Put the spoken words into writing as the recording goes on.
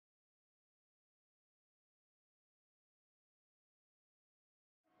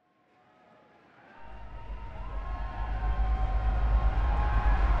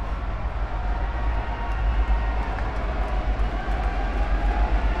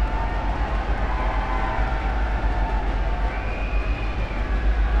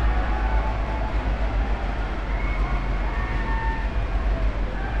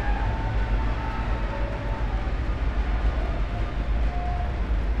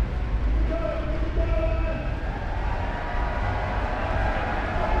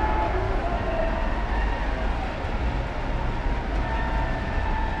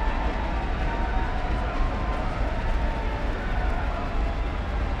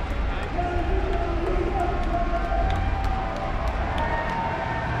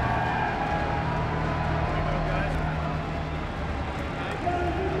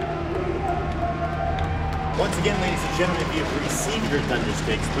again, ladies and gentlemen, if you've received your Thunder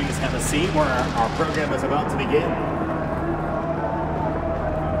Sticks, please have a seat where our program is about to begin.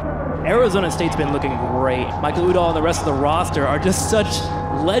 Arizona State's been looking great. Michael Udall and the rest of the roster are just such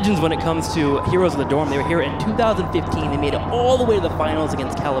legends when it comes to Heroes of the Dorm. They were here in 2015. They made it all the way to the finals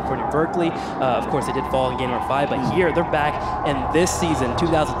against California Berkeley. Of course, they did fall in game number 5, but here they're back in this season,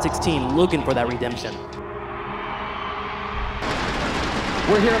 2016, looking for that redemption.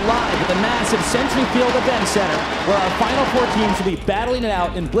 We're here live at the massive Century Field Event Center, where our final 4 teams will be battling it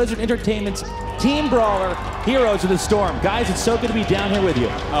out in Blizzard Entertainment's Team Brawler, Heroes of the Storm. Guys, it's so good to be down here with you.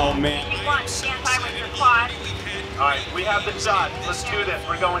 Oh, man. Stand by with your quad. All right, we have the shot. Let's do this.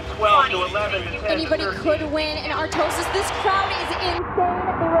 We're going 12 to 11 to 10. Anybody could win in Artosis. This crowd is insane.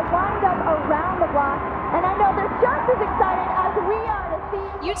 They were lined up around the block, and I know they're just as excited as we are to see.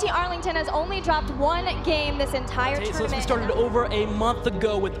 UT Arlington has only dropped 1 game this entire tournament. So we started over a month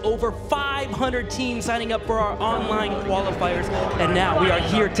ago with over 500 teams signing up for our online qualifiers, and now we are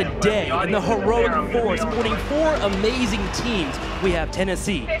here today in the heroic four, supporting 4 amazing teams. We have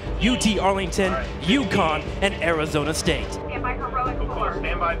Tennessee, UT Arlington, UConn, and Arizona State. Stand by heroic 4.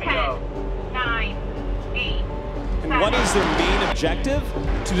 Stand by 10, VO. 9, 8. And what is their main objective?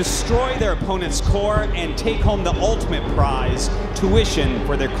 To destroy their opponent's core and take home the ultimate prize, tuition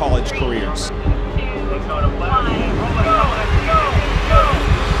for their college careers. 2, Let's go to 1, left. go. Let's go.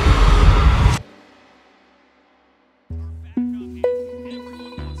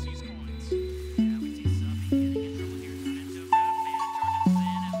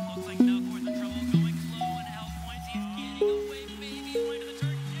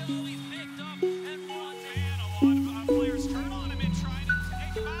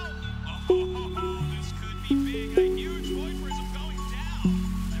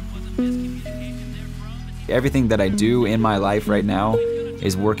 Everything that I do in my life right now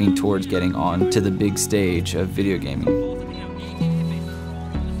is working towards getting on to the big stage of video gaming.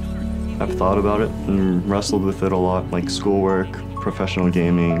 I've thought about it and wrestled with it a lot, like schoolwork, professional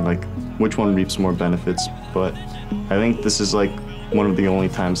gaming, like which one reaps more benefits, but I think this is like one of the only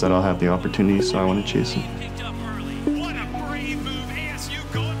times that I'll have the opportunity, so I want to chase it.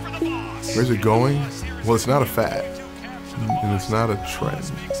 Where's it going? Well, it's not a fad, and it's not a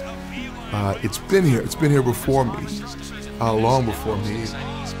trend. It's been here. It's been here before me, long before me.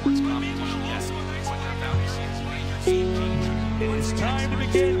 It's time to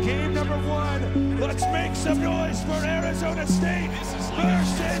begin game number 1. Let's make some noise for Arizona State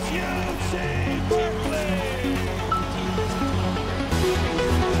versus UC Berkeley.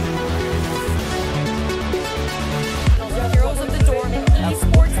 Heroes of the Dorm, an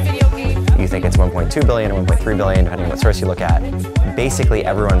esports video game. You think it's 1.2 billion or 1.3 billion, depending on what source you look at. Basically,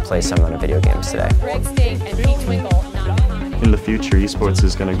 everyone plays some amount of video games today. Greg Sting and Pete Twinkle. In the future, esports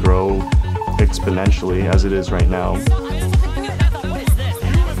is going to grow exponentially as it is right now.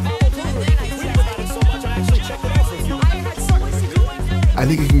 I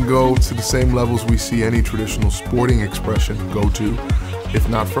think it can go to the same levels we see any traditional sporting expression go to, if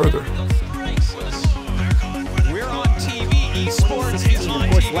not further. We're on TV. Esports is on.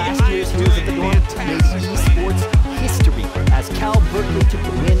 Of course, last year's Heroes of the Dorm made esports history as Cal Berkeley took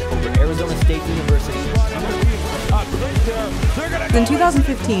the win over Arizona State University. In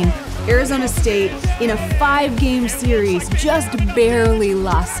 2015, Arizona State, in a 5-game series, just barely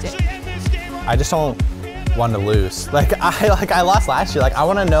lost it. I just don't want to lose. I lost last year. I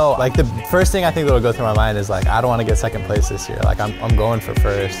want to know. The first thing I think that'll go through my mind is I don't want to get second place this year. I'm going for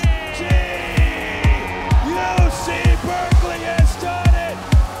first. UC Berkeley has done it.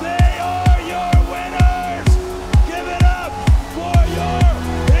 They are your winners. Give it up for your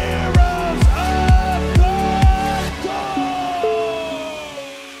Heroes of the Dorm.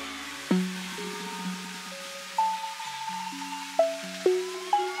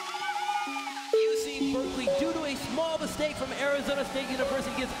 UC Berkeley, due to a small mistake from Arizona State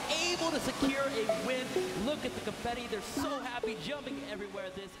University, is able to secure a win. Look at the confetti. They're so happy, jumping everywhere.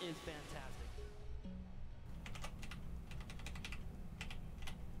 This is fantastic.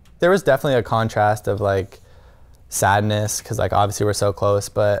 There was definitely a contrast of sadness because obviously we're so close,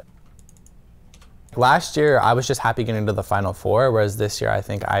 but last year I was just happy getting to the Final Four, whereas this year I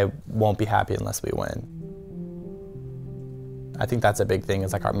think I won't be happy unless we win. I think that's a big thing,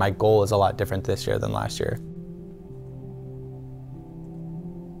 is my goal is a lot different this year than last year.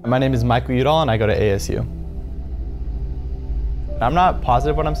 My name is Michael Udall and I go to ASU. I'm not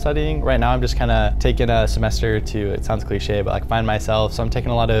positive what I'm studying. Right now I'm just kind of taking a semester to, it sounds cliche, but find myself. So I'm taking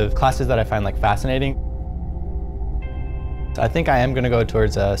a lot of classes that I find fascinating. I think I am going to go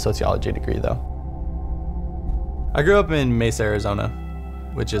towards a sociology degree though. I grew up in Mesa, Arizona,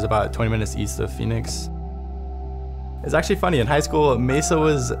 which is about 20 minutes east of Phoenix. It's actually funny, in high school, Mesa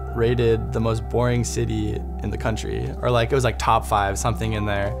was rated the most boring city in the country, or like, it was like top 5, something in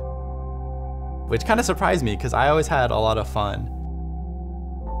there, which kind of surprised me because I always had a lot of fun.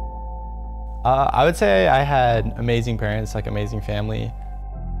 I would say I had amazing parents, like amazing family.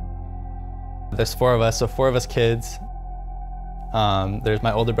 There's 4 of us, so 4 of us kids. There's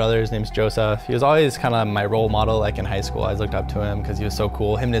my older brother, his name's Joseph. He was always kind of my role model, like in high school. I looked up to him because he was so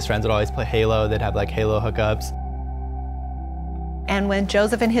cool. Him and his friends would always play Halo. They'd have like Halo hookups. And when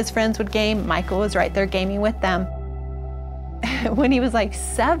Joseph and his friends would game, Michael was right there gaming with them. When he was like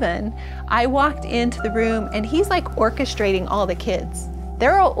 7, I walked into the room and he's like orchestrating all the kids.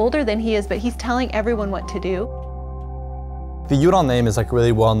 They're all older than he is, but he's telling everyone what to do. The Udall name is like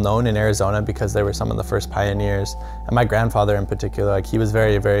really well known in Arizona because they were some of the first pioneers. And my grandfather in particular, like he was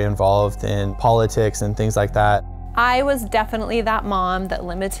very, very involved in politics and things like that. I was definitely that mom that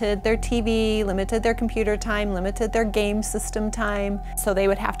limited their TV, limited their computer time, limited their game system time, so they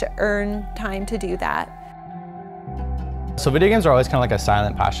would have to earn time to do that. So video games are always kind of like a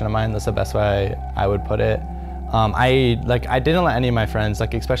silent passion of mine. That's the best way I would put it. I didn't let any of my friends,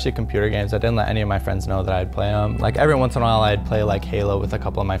 like especially computer games, I didn't let any of my friends know that I'd play them. Like every once in a while I'd play like Halo with a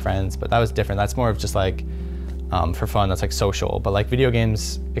couple of my friends, but that was different. That's more of just like for fun, that's like social. But like video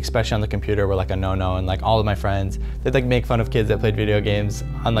games, especially on the computer, were like a no-no, and like all of my friends, they'd like make fun of kids that played video games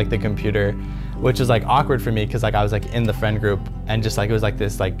on like the computer, which was like awkward for me because like I was like in the friend group and just like it was like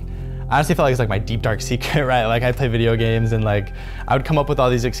this like, I honestly felt like it's like my deep dark secret, right? Like I play video games and like I would come up with all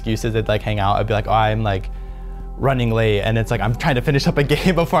these excuses. They'd like hang out. I'd be like, oh, I'm like running late, and it's like I'm trying to finish up a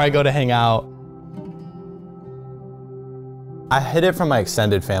game before I go to hang out. I hid it from my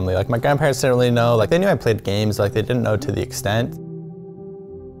extended family. Like my grandparents didn't really know. Like they knew I played games, like they didn't know to the extent.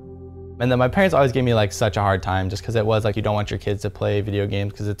 And then my parents always gave me like such a hard time just because it was like you don't want your kids to play video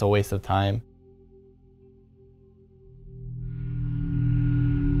games because it's a waste of time.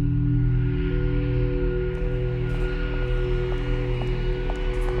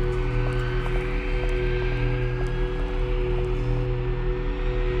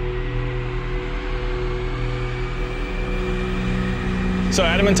 So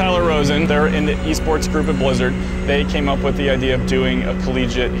Adam and Tyler Rosen, they're in the Esports group at Blizzard. They came up with the idea of doing a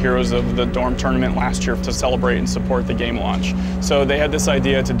collegiate Heroes of the Dorm tournament last year to celebrate and support the game launch. So they had this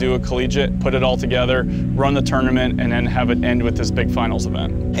idea to do a collegiate, put it all together, run the tournament, and then have it end with this big finals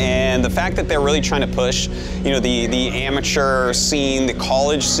event. And the fact that they're really trying to push, you know, the amateur scene, the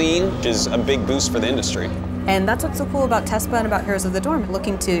college scene, is a big boost for the industry. And that's what's so cool about TESPA and about Heroes of the Dorm,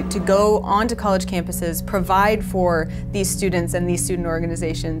 looking to go onto college campuses, provide for these students and these student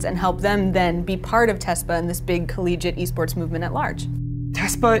organizations, and help them then be part of TESPA and this big collegiate esports movement at large.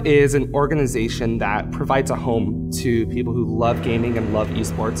 TESPA is an organization that provides a home to people who love gaming and love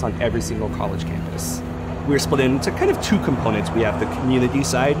esports on every single college campus. We're split into kind of 2 components. We have the community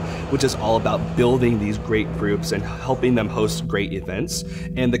side, which is all about building these great groups and helping them host great events,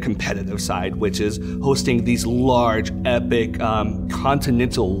 and the competitive side, which is hosting these large, epic,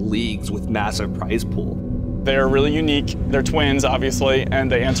 continental leagues with massive prize pool. They're really unique. They're twins, obviously,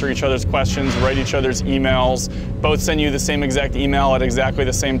 and they answer each other's questions, write each other's emails, both send you the same exact email at exactly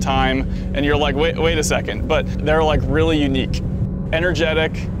the same time, and you're like, wait a second. But they're like really unique.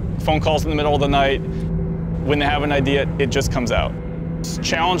 Energetic, phone calls in the middle of the night. When they have an idea, it just comes out. It's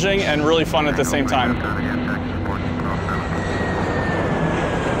challenging and really fun at the same time.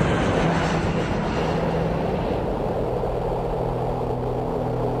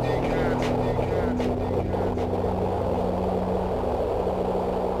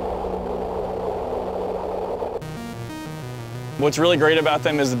 What's really great about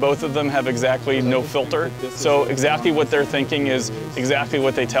them is both of them have exactly no filter. So exactly what they're thinking is exactly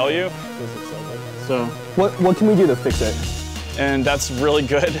what they tell you. So what can we do to fix it? And that's really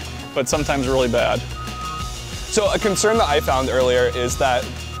good, but sometimes really bad. So a concern that I found earlier is that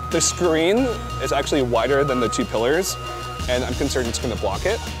the screen is actually wider than the 2 pillars, and I'm concerned it's going to block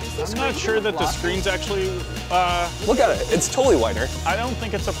it. I'm not sure that the screen's actually... Look at it, it's totally wider. I don't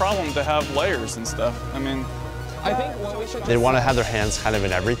think it's a problem to have layers and stuff. I mean... I think what we should... They want to have their hands kind of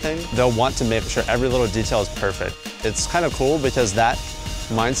in everything. They'll want to make sure every little detail is perfect. It's kind of cool because that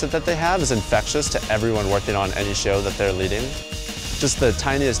mindset that they have is infectious to everyone working on any show that they're leading. Just the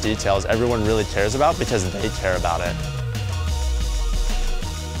tiniest details everyone really cares about because they care about it.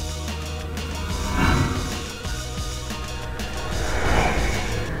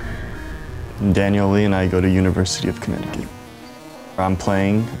 Daniel Lee and I go to University of Connecticut. I'm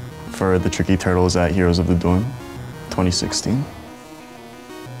playing for the Tricky Turtles at Heroes of the Dorm, 2016.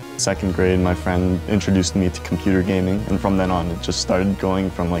 2nd grade, my friend introduced me to computer gaming, and from then on, it just started going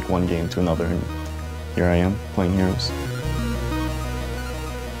from like one game to another. And here I am playing Heroes.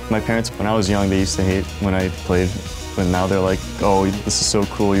 My parents, when I was young, they used to hate when I played, but now they're like, oh, this is so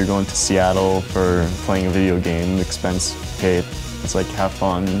cool, you're going to Seattle for playing a video game, expense paid. It's like, have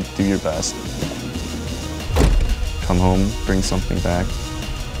fun, do your best. Come home, bring something back.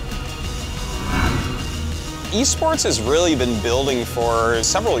 Esports has really been building for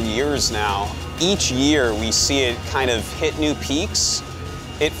several years now. Each year we see it kind of hit new peaks.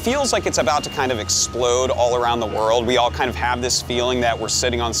 It feels like it's about to kind of explode all around the world. We all kind of have this feeling that we're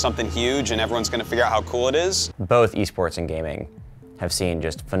sitting on something huge and everyone's going to figure out how cool it is. Both esports and gaming have seen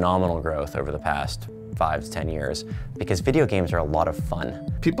just phenomenal growth over the past 5 to 10 years because video games are a lot of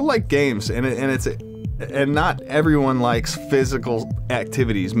fun. People like games, and not everyone likes physical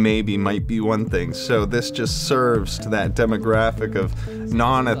activities. Maybe might be one thing. So this just serves to that demographic of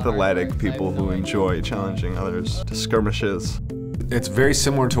non-athletic people who enjoy challenging others to skirmishes. It's very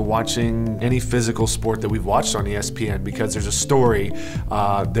similar to watching any physical sport that we've watched on ESPN because there's a story,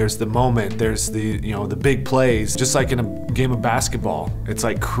 there's the moment, there's the the big plays. Just like in a game of basketball, it's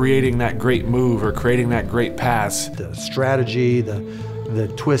like creating that great move or creating that great pass. The strategy,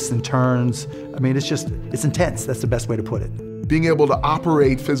 the twists and turns. I mean, it's intense. That's the best way to put it. Being able to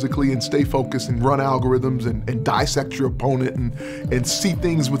operate physically and stay focused and run algorithms and dissect your opponent and see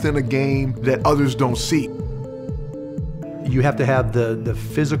things within a game that others don't see. You have to have the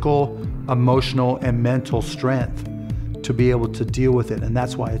physical, emotional, and mental strength to be able to deal with it, and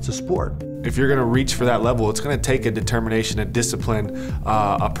that's why it's a sport. If you're going to reach for that level, it's going to take a determination, a discipline,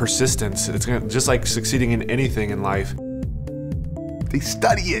 a persistence. It's going to, just like succeeding in anything in life. They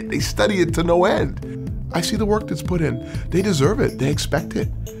study it to no end. I see the work that's put in. They deserve it, they expect it.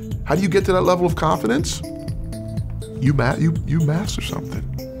 How do you get to that level of confidence? You master something.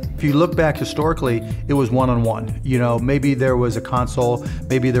 If you look back historically, it was one-on-one. Maybe there was a console,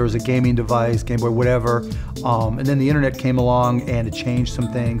 maybe there was a gaming device, Game Boy, whatever, and then the internet came along and it changed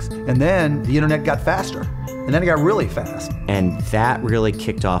some things. And then the internet got faster, and then it got really fast. And that really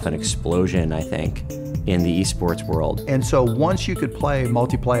kicked off an explosion, I think, in the esports world. And so once you could play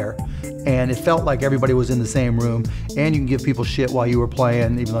multiplayer, and it felt like everybody was in the same room, and you can give people shit while you were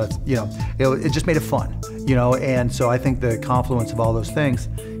playing, even though it's, it just made it fun, and so I think the confluence of all those things,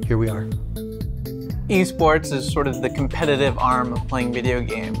 here we are. Esports is sort of the competitive arm of playing video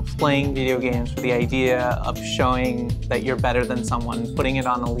games. Playing video games with the idea of showing that you're better than someone, putting it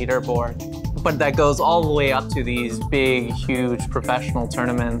on a leaderboard. But that goes all the way up to these big, huge professional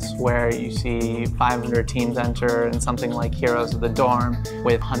tournaments where you see 500 teams enter in something like Heroes of the Dorm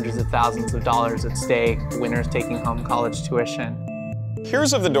with hundreds of thousands of dollars at stake, winners taking home college tuition.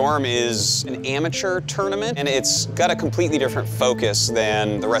 Heroes of the Dorm is an amateur tournament, and it's got a completely different focus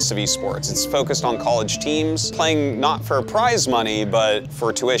than the rest of esports. It's focused on college teams, playing not for prize money, but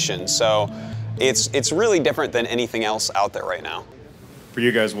for tuition. So it's really different than anything else out there right now. For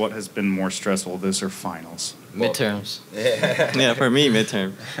you guys, what has been more stressful, this or finals? Midterms. Yeah, for me,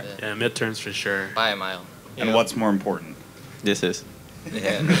 midterm. Yeah, midterms for sure. By a mile. And what's more important? This is.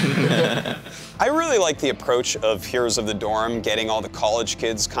 Yeah. I really like the approach of Heroes of the Dorm, getting all the college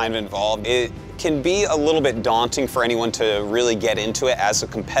kids kind of involved. It can be a little bit daunting for anyone to really get into it as a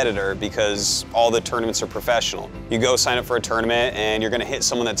competitor because all the tournaments are professional. You go sign up for a tournament and you're going to hit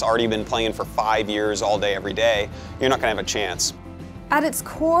someone that's already been playing for 5 years all day, every day. You're not going to have a chance. At its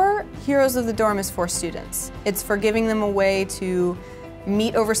core, Heroes of the Dorm is for students. It's for giving them a way to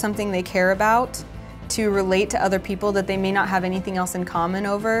meet over something they care about, to relate to other people that they may not have anything else in common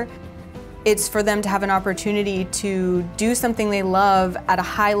over. It's for them to have an opportunity to do something they love at a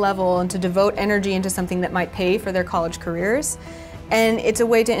high level and to devote energy into something that might pay for their college careers. And it's a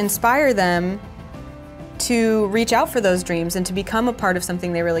way to inspire them to reach out for those dreams and to become a part of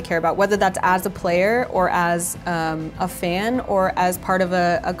something they really care about, whether that's as a player or as a fan or as part of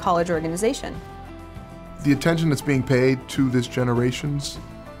a college organization. The attention that's being paid to this generation's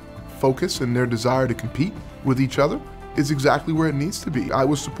focus and their desire to compete with each other is exactly where it needs to be. I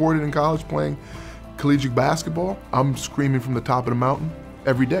was supported in college playing collegiate basketball. I'm screaming from the top of the mountain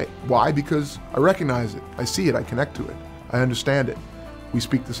every day. Why? Because I recognize it, I see it, I connect to it, I understand it. We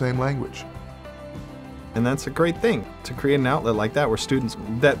speak the same language. And that's a great thing, to create an outlet like that where students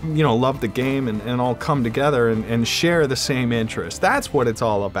that love the game and all come together and share the same interests. That's what it's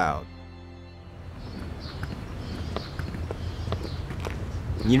all about.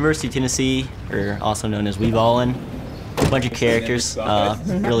 University of Tennessee, or also known as Weevallen. A bunch of characters,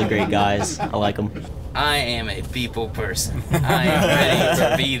 really great guys. I like them. I am a people person. I am ready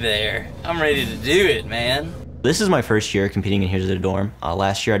to be there. I'm ready to do it, man. This is my first year competing in Heroes of the Dorm.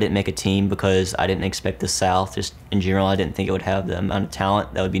 Last year I didn't make a team because I didn't expect the South, just in general I didn't think it would have the amount of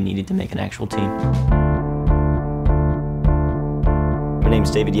talent that would be needed to make an actual team. name's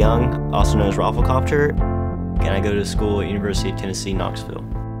David Young, also known as Rafflecopter, and I go to school at University of Tennessee, Knoxville.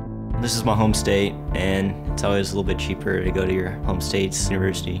 This is my home state, and it's always a little bit cheaper to go to your home state's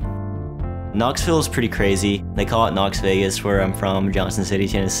university. Knoxville is pretty crazy. They call it Knox Vegas, where I'm from, Johnson City,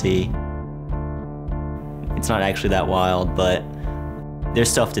 Tennessee. It's not actually that wild, but there's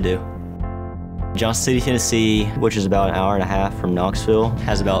stuff to do. Johnson City, Tennessee, which is about an hour and a half from Knoxville,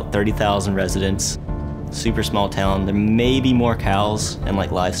 has about 30,000 residents. Super small town. There may be more cows and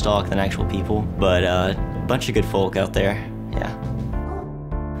like livestock than actual people, but a bunch of good folk out there,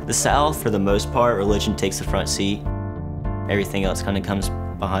 yeah. The South, for the most part, religion takes the front seat. Everything else kind of comes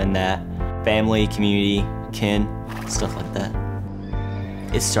behind that. Family, community, kin, stuff like that.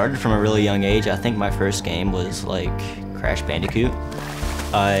 It started from a really young age. I think my first game was like Crash Bandicoot.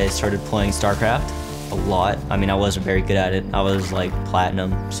 I started playing StarCraft a lot. I mean, I wasn't very good at it. I was like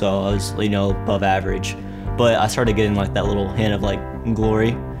platinum, so I was, you know, above average. But I started getting like that little hint of like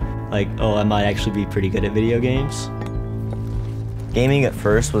glory. Like, oh, I might actually be pretty good at video games. Gaming at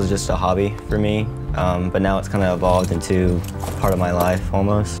first was just a hobby for me, but now it's kind of evolved into a part of my life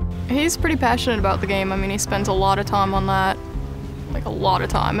almost. He's pretty passionate about the game. I mean, he spends a lot of time on that, like a lot of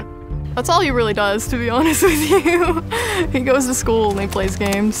time. That's all he really does, to be honest with you. He goes to school and he plays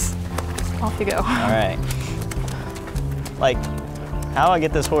games. Off you go. All right. Like, how do I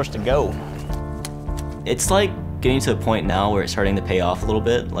get this horse to go? It's like getting to a point now where it's starting to pay off a little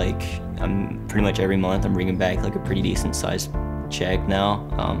bit. Like, I'm pretty much every month I'm bringing back like a pretty decent sized check now.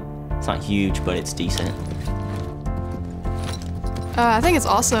 It's not huge, but it's decent. I think it's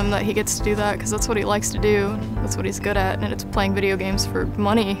awesome that he gets to do that because that's what he likes to do. That's what he's good at, and it's playing video games for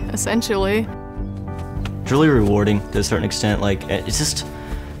money, essentially. It's really rewarding to a certain extent. Like, it's just,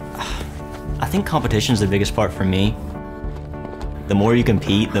 I think competition's the biggest part for me. The more you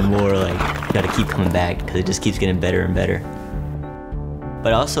compete, the more like you gotta keep coming back because it just keeps getting better and better.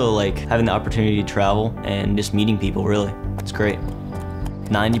 But also like having the opportunity to travel and just meeting people, really, it's great.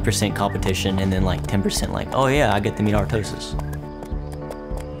 90% competition and then like 10% like, oh yeah, I get to meet Artosis.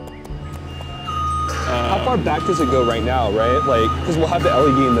 How far back does it go right now, right? Like, because we'll have the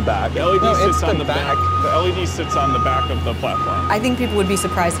LED in the back. The LED sits on the back. The LED sits on the back of the platform. I think people would be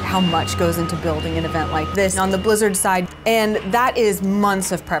surprised at how much goes into building an event like this on the Blizzard side, and that is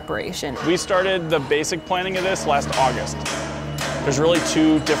months of preparation. We started the basic planning of this last August. There's really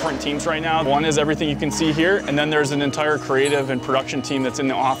two different teams right now. One is everything you can see here, and then there's an entire creative and production team that's in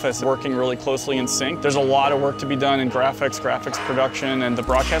the office working really closely in sync. There's a lot of work to be done in graphics production, and the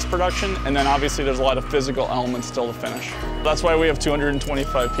broadcast production, and then obviously there's a lot of physical elements still to finish. That's why we have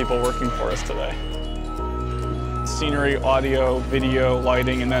 225 people working for us today. Scenery, audio, video,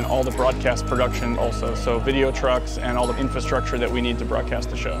 lighting, and then all the broadcast production also. So video trucks and all the infrastructure that we need to broadcast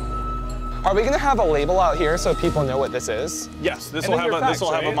the show. Are we going to have a label out here so people know what this is? Yes, this will have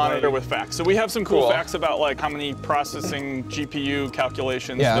a monitor with facts. So we have some cool facts about like how many processing GPU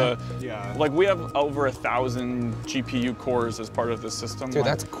calculations. Like we have over 1,000 GPU cores as part of this system. Dude,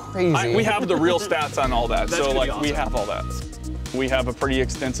 that's crazy. We have the real stats on all that. So like we have all that. We have a pretty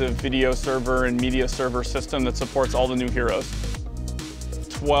extensive video server and media server system that supports all the new heroes.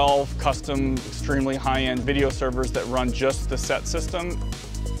 12 custom, extremely high-end video servers that run just the set system.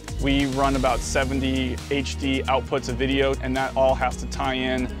 We run about 70 HD outputs of video, and that all has to tie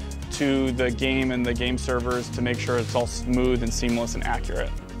in to the game and the game servers to make sure it's all smooth and seamless and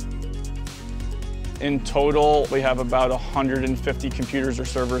accurate. In total, we have about 150 computers or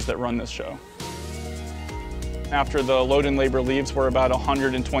servers that run this show. After the load and labor leaves, we're about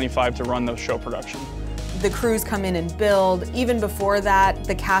 125 to run the show production. The crews come in and build. Even before that,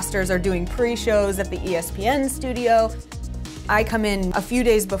 the casters are doing pre-shows at the ESPN studio. I come in a few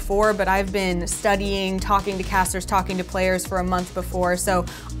days before, but I've been studying, talking to casters, talking to players for a month before. So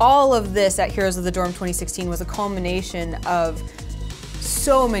all of this at Heroes of the Dorm 2016 was a culmination of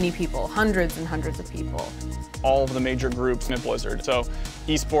so many people, hundreds and hundreds of people. All of the major groups in Blizzard. So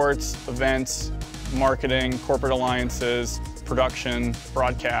esports, events, marketing, corporate alliances, production,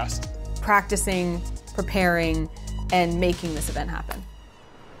 broadcast. Practicing, preparing, and making this event happen.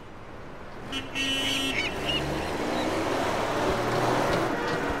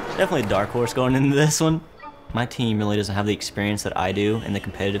 Definitely a dark horse going into this one. My team really doesn't have the experience that I do in the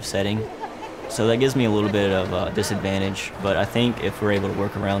competitive setting, so that gives me a little bit of a disadvantage, but I think if we're able to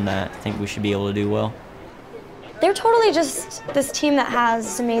work around that, I think we should be able to do well. They're totally just this team that has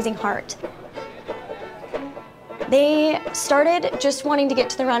this amazing heart. They started just wanting to get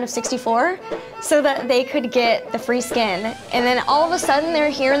to the round of 64 so that they could get the free skin. And then all of a sudden they're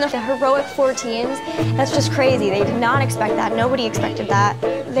here in the heroic 4 teams. That's just crazy. They did not expect that. Nobody expected that.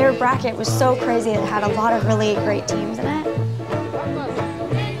 Their bracket was so crazy. It had a lot of really great teams in it.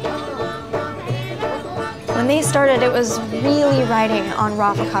 When they started, it was really riding on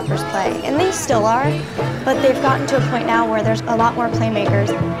Rafflecopter's play, and they still are, but they've gotten to a point now where there's a lot more playmakers.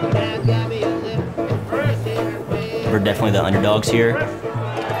 We're definitely the underdogs here.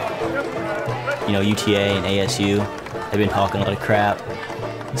 You know, UTA and ASU, they've been talking a lot of crap.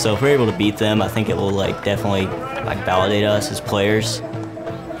 So if we're able to beat them, I think it will definitely validate us as players,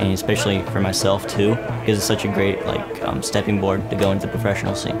 and especially for myself too, because it's such a great stepping board to go into the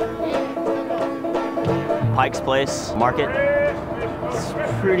professional scene. Pike's Place Market, it's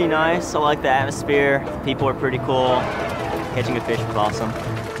pretty nice. I like the atmosphere. The people are pretty cool. Catching a fish was awesome.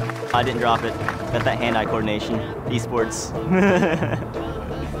 I didn't drop it. Got that hand-eye coordination. Esports.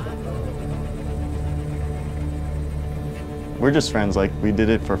 We're just friends, we did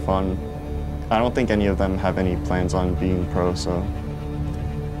it for fun. I don't think any of them have any plans on being pro, so.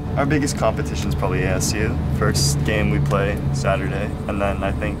 Our biggest competition is probably ASU. First game we play Saturday, and then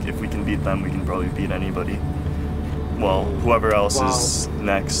I think if we can beat them, we can probably beat anybody. Well, whoever else is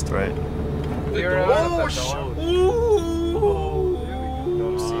next, right? I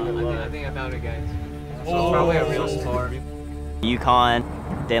think I found it, guys. So it's probably a real score. UConn,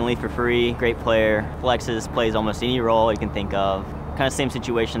 Danley for free, great player. Flexes, plays almost any role you can think of. Kind of same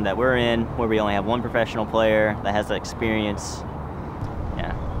situation that we're in, where we only have one professional player that has the experience.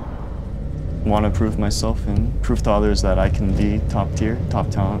 Yeah. Want to prove myself and prove to others that I can be top tier,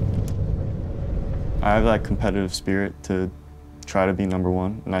 top talent. I have that competitive spirit to try to be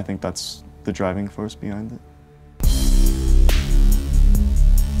 #1, and I think that's the driving force behind it.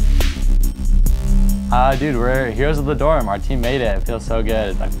 Dude, we're heroes of the dorm. Our team made it. It feels so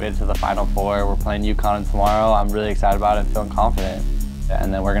good. We made it to the Final Four. We're playing UConn tomorrow. I'm really excited about it, feeling confident.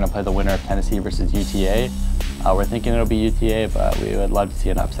 And then we're going to play the winner of Tennessee versus UTA. We're thinking it'll be UTA, but we would love to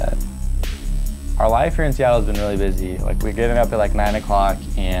see an upset. Our life here in Seattle has been really busy. We're getting up at 9 o'clock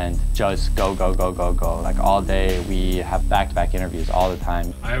and just go, go, go, go, go. All day, we have back-to-back interviews all the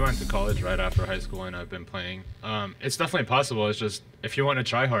time. I went to college right after high school and I've been playing. It's definitely possible. It's just, if you want to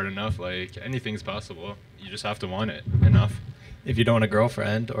try hard enough, anything's possible. You just have to want it enough. If you don't want a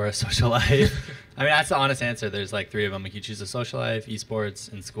girlfriend or a social life. I mean, that's the honest answer. There's 3 of them. You choose a social life, esports,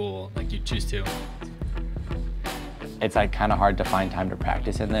 and school. You choose 2. It's kind of hard to find time to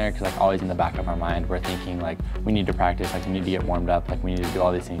practice in there because always in the back of our mind we're thinking we need to practice, we need to get warmed up, we need to do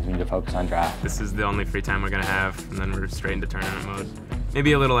all these things, we need to focus on draft. This is the only free time we're gonna have, and then we're straight into tournament mode.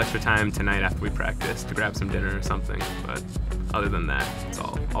 Maybe a little extra time tonight after we practice to grab some dinner or something, but other than that, it's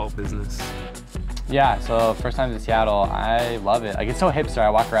all business. Yeah, so first time to Seattle, I love it. It's so hipster. I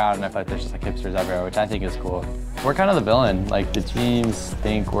walk around and I feel there's just hipsters everywhere, which I think is cool. We're kind of the villain. The teams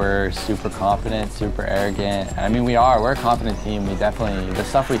think we're super confident, super arrogant. And I mean, we are. We're a confident team. We definitely, the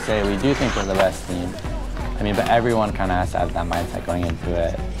stuff we say, we do think we're the best team. I mean, but everyone kind of has to have that mindset going into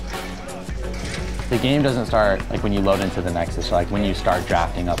it. The game doesn't start when you load into the Nexus or when you start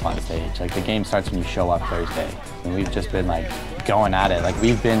drafting up on stage. The game starts when you show up Thursday. And we've just been going at it.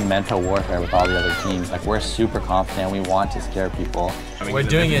 We've been mental warfare with all the other teams. We're super confident. We want to scare people. We're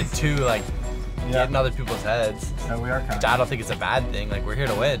doing it to get in other people's heads. No, we are confident. Which I don't think it's a bad thing. We're here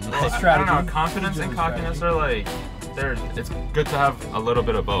to win. I don't know. Confidence and cockiness are it's good to have a little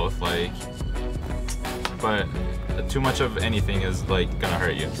bit of both. But too much of anything is gonna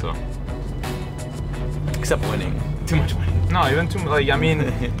hurt you. So. Except winning. Too much winning. No, even too much. I mean,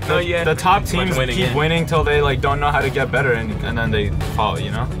 the top teams keep winning till they don't know how to get better, and then they fall.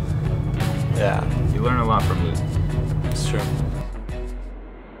 You know. Yeah. You learn a lot from losing. It's true.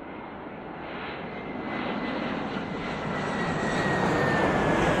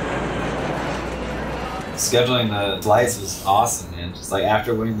 Scheduling the flights was awesome, man. Just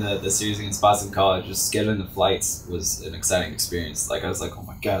after winning the series against Boston College, just scheduling the flights was an exciting experience. I was oh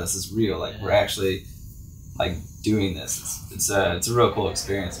my god, this is real. We're actually doing this. It's a real cool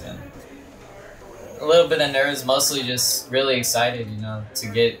experience, man. A little bit of nerves, mostly just really excited, to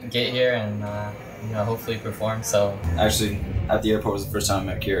get here and hopefully perform. So actually, at the airport was the first time I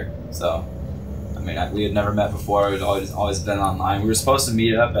met Kier. So I mean, we had never met before. We'd always been online. We were supposed to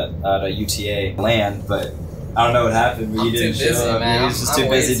meet up at a UTA LAN, but I don't know what happened. But he didn't show up. He was just too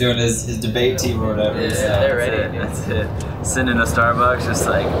busy doing his debate team or whatever. Yeah, they're ready. That's it. Sitting in a Starbucks, just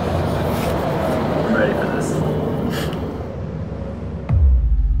I'm ready for this.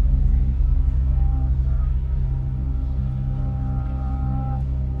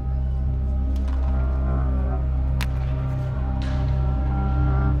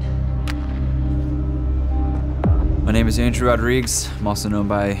 My name is Andrew Rodriguez. I'm also known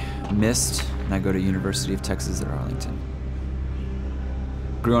by Mist, and I go to University of Texas at Arlington.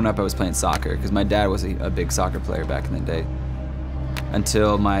 Growing up, I was playing soccer because my dad was a big soccer player back in the day.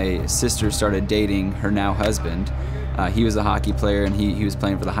 until my sister started dating her now husband. He was a hockey player, and he was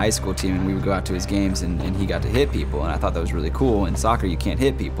playing for the high school team, and we would go out to his games, and he got to hit people, and I thought that was really cool. In soccer, you can't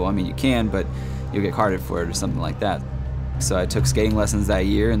hit people. I mean, you can, but you'll get carded for it or something like that. So I took skating lessons that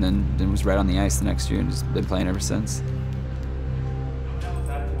year, and then was right on the ice the next year, and just been playing ever since.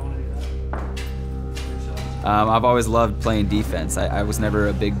 I've always loved playing defense. I was never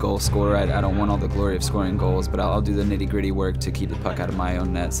a big goal scorer. I don't want all the glory of scoring goals, but I'll do the nitty-gritty work to keep the puck out of my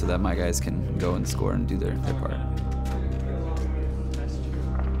own net so that my guys can go and score and do their part.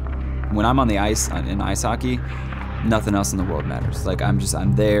 When I'm on the ice in ice hockey, nothing else in the world matters. Like I'm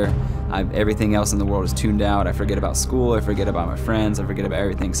there. Everything else in the world is tuned out. I forget about school. I forget about my friends. I forget about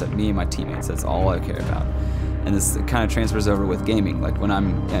everything except me and my teammates. That's all I care about. And this kind of transfers over with gaming. Like when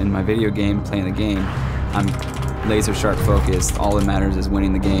I'm in my video game, playing the game, I'm laser sharp focused. All that matters is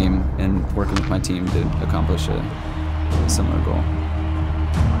winning the game and working with my team to accomplish a similar goal.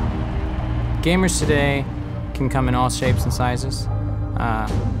 Gamers today can come in all shapes and sizes.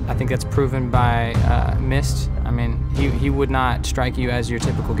 I think that's proven by Mist. I mean, he would not strike you as your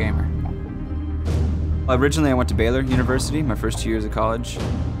typical gamer. Originally, I went to Baylor University, my first 2 years of college.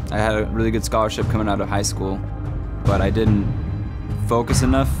 I had a really good scholarship coming out of high school, but I didn't focus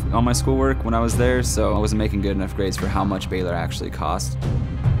enough on my schoolwork when I was there, so I wasn't making good enough grades for how much Baylor actually cost.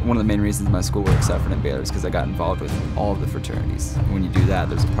 One of the main reasons my schoolwork suffered at Baylor is because I got involved with all of the fraternities. When you do that,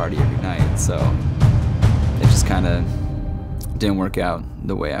 there's a party every night, so it just kind of didn't work out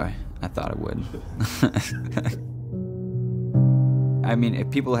the way I thought it would. I mean,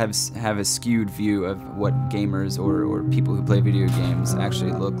 if people have a skewed view of what gamers or people who play video games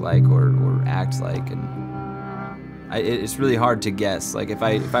actually look like or act like, and it's really hard to guess. Like if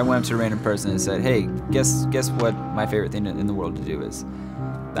I went up to a random person and said, "Hey, guess what my favorite thing in the world to do is,"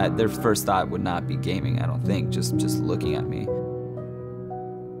 that their first thought would not be gaming. I don't think, just looking at me.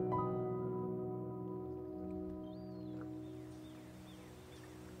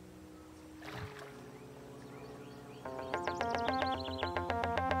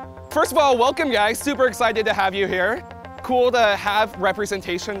 First of all, welcome guys, super excited to have you here. Cool to have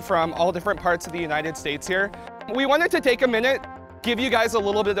representation from all different parts of the United States here. We wanted to take a minute, give you guys a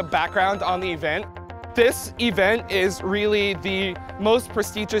little bit of background on the event. This event is really the most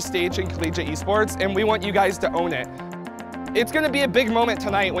prestigious stage in collegiate esports, and we want you guys to own it. It's gonna be a big moment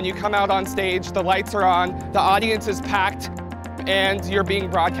tonight when you come out on stage, the lights are on, the audience is packed, and you're being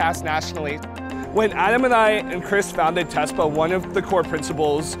broadcast nationally. When Adam and I and Chris founded TESPA, one of the core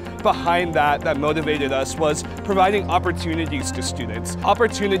principles behind that motivated us was providing opportunities to students.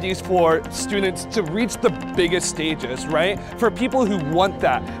 Opportunities for students to reach the biggest stages, right? For people who want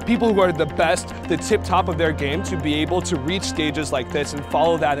that, people who are the best, the tip top of their game, to be able to reach stages like this and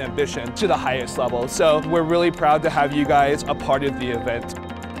follow that ambition to the highest level. So we're really proud to have you guys a part of the event.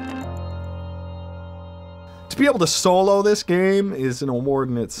 To be able to solo this game is an award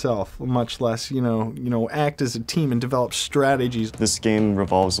in itself, much less, you know, act as a team and develop strategies. This game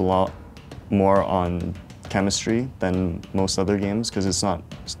revolves a lot more on chemistry than most other games because it's not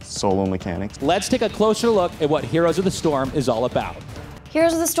solo mechanics. Let's take a closer look at what Heroes of the Storm is all about.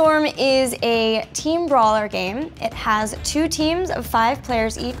 Heroes of the Storm is a team brawler game. It has 2 teams of 5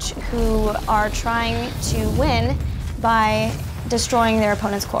 players each who are trying to win by destroying their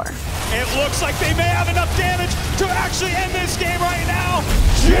opponent's core. It looks like they may have enough damage to actually end this game right now.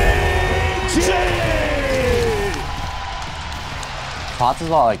 Pots is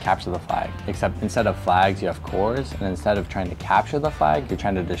a lot like capture the flag, except instead of flags, you have cores, and instead of trying to capture the flag, you're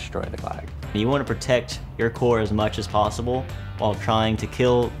trying to destroy the flag. You want to protect your core as much as possible while trying to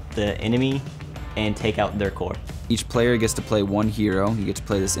kill the enemy and take out their core. Each player gets to play one hero. You get to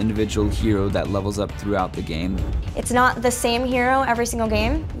play this individual hero that levels up throughout the game. It's not the same hero every single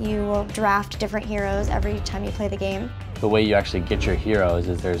game. You will draft different heroes every time you play the game. The way you actually get your heroes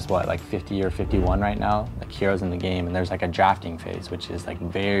is there's what, like 50 or 51 right now, like heroes in the game, and there's like a drafting phase, which is like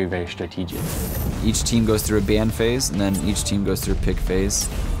very, very strategic. Each team goes through a ban phase, and then each team goes through a pick phase.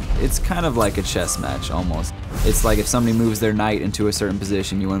 It's kind of like a chess match, almost. It's like if somebody moves their knight into a certain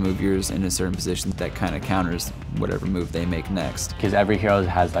position, you want to move yours in a certain position that kind of counters whatever move they make next. Because every hero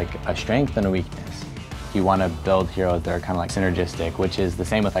has like a strength and a weakness. You want to build heroes that are kind of like synergistic, which is the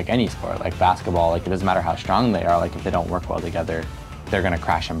same with like any sport, like basketball. Like it doesn't matter how strong they are, like if they don't work well together, they're going to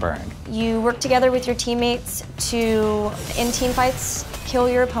crash and burn. You work together with your teammates to, in team fights, kill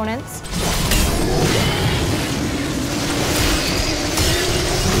your opponents.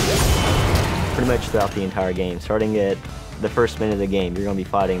 Pretty much throughout the entire game. Starting at the first minute of the game, you're going to be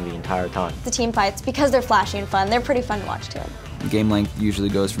fighting the entire time. The team fights, because they're flashy and fun, they're pretty fun to watch too. Game length usually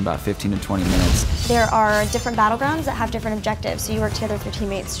goes from about 15 to 20 minutes. There are different battlegrounds that have different objectives, so you work together with your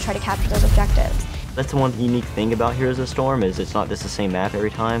teammates to try to capture those objectives. That's the one unique thing about Heroes of the Storm is it's not just the same map every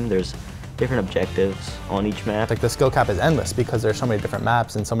time. There's different objectives on each map. Like the skill cap is endless because there's so many different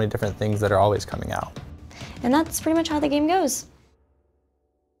maps and so many different things that are always coming out. And that's pretty much how the game goes.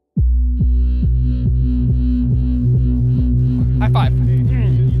 High five.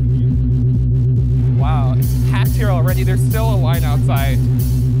 Wow, it's packed here already. There's still a line outside.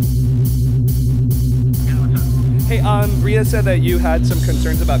 Hey, Rhea said that you had some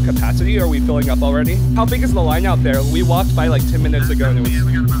concerns about capacity. Are we filling up already? How big is the line out there? We walked by like 10 minutes ago and it was... Yeah,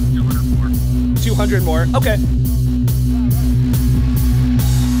 we got about 200 more. 200 more, okay.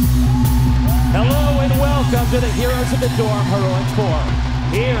 Hello and welcome to the Heroes of the Dorm Heroic Forum.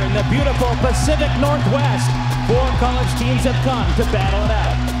 Here in the beautiful Pacific Northwest, 4 college teams have come to battle it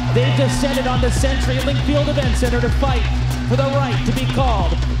out. They've descended on the CenturyLink Field Event Center to fight for the right to be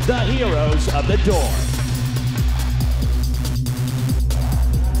called the Heroes of the Dorm.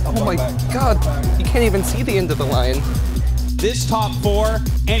 Oh my God, you can't even see the end of the line. This top 4,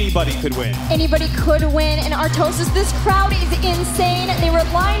 anybody could win. Anybody could win, and Artosis, this crowd is insane. They were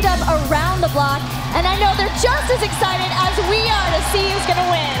lined up around the block, and I know they're just as excited as we are to see who's gonna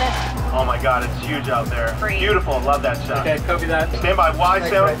win. Oh my God, it's huge out there. Beautiful, love that shot. Okay, copy that. Stand by, wide,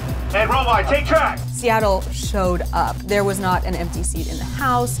 and roll wide, take track. Seattle showed up. There was not an empty seat in the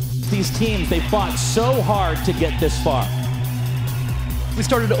house. These teams, they fought so hard to get this far. We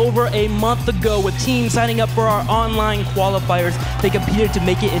started over a month ago with teams signing up for our online qualifiers. They competed to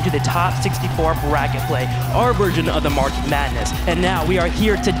make it into the top 64 bracket play, our version of the March Madness. And now we are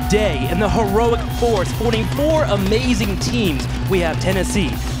here today in the Heroic Four, sporting 4 amazing teams. We have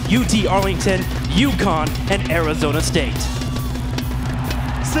Tennessee, UT Arlington, UConn, and Arizona State.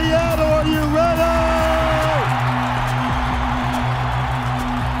 Seattle, are you ready?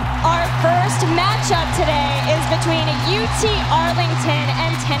 Our first matchup today is between UT Arlington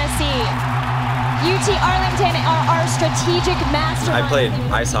and Tennessee. UT Arlington are our strategic masterminds. I played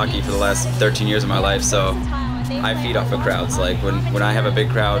ice hockey for the last 13 years of my life, so I feed off of crowds. Like when I have a big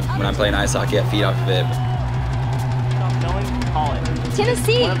crowd, when I'm playing ice hockey, I feed off of it.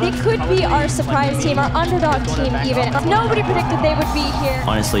 Tennessee, they could be our surprise team, our underdog team even. Nobody predicted they would be here.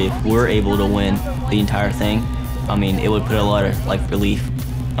 Honestly, if we're able to win the entire thing, I mean, it would put a lot of relief.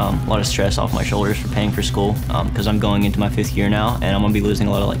 A lot of stress off my shoulders for paying for school because I'm going into my 5th year now and I'm gonna be losing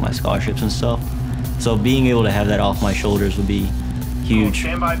a lot of my scholarships and stuff. So being able to have that off my shoulders would be huge.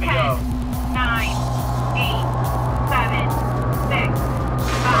 Stand by, 10, 9, 8, 7, 6,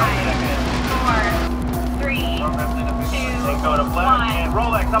 5, 4, 3, 2, 1. And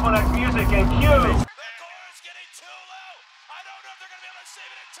Rolex, up on X music and cue.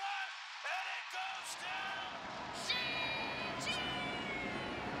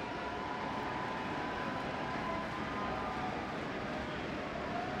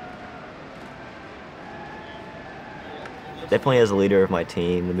 Definitely as a leader of my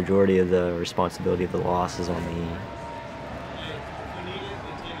team, the majority of the responsibility of the loss is on me.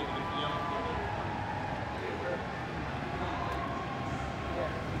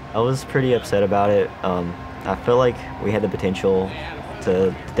 I was pretty upset about it. I feel like we had the potential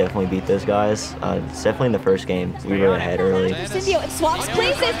to definitely beat those guys. It's definitely in the first game. We were ahead early. Synthio swaps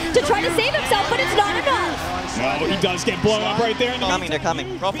places to try to save himself, but it's not enough. No, he does get blown up right there. They're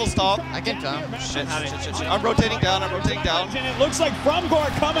coming. Ruffle stop. I get down. Shit. I'm rotating down. And it looks like Frumgore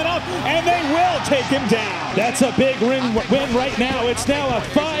coming up, and they will take him down. That's a big win right now. It's now a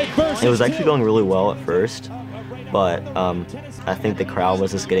 5 versus 2. It was actually going really well at first, but I think the crowd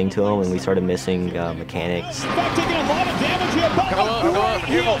was just getting to him, and we started missing mechanics. Taking a lot of damage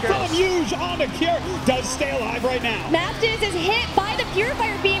here. From Huge on the Cure. Does stay alive right now. Maptis is hit by the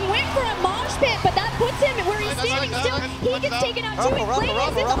Purifier Beam, went for a mosh pit, but that puts him where he's standing still. He gets taken out too.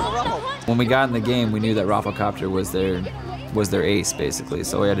 When we got in the game, we knew that Rafflecopter was their ace, basically.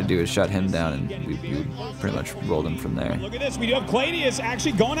 So all we had to do is shut him down, and we pretty much rolled him from there. Look at this. We do have Cladius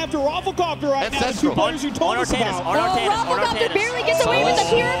actually going after Rafflecopter right now. The 2 players you told us about. Rafflecopter barely gets away with the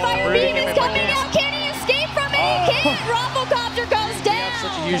Purifier Beam. Is coming out. Can he escape from it? He can't. Rafflecopter goes down.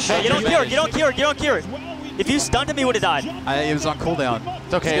 Hey, you don't cure it. If you stunned him, he would have died. It was on cooldown.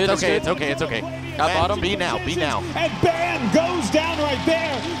 It's okay. Got bottom. Be now. And bam, goes down right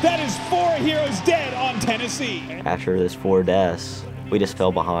there. That is 4 heroes dead on Tennessee. After those 4 deaths, we just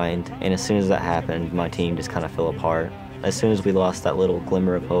fell behind, and as soon as that happened, my team just kind of fell apart. As soon as we lost that little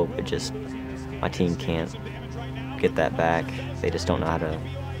glimmer of hope, my team can't get that back. They just don't know how to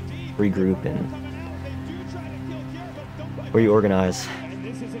regroup and reorganize. And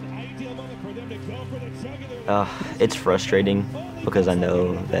this is an ideal moment for them to go for the jugular It's frustrating because I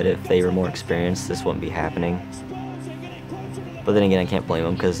know that if they were more experienced, this wouldn't be happening. But then again, I can't blame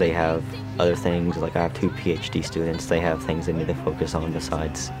them because they have other things. Like I have 2 PhD students. They have things they need to focus on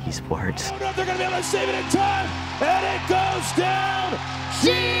besides esports. They're going to be able to save it in time, and it goes down.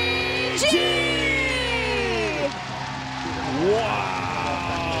 GG! Wow!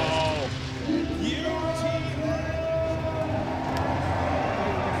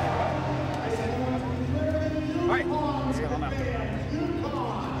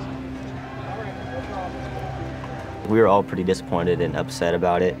 We were all pretty disappointed and upset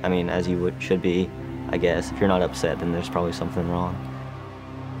about it. I mean, as you should be, I guess. If you're not upset, then there's probably something wrong.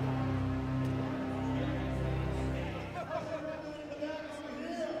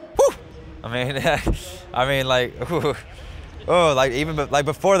 I mean, like, like even like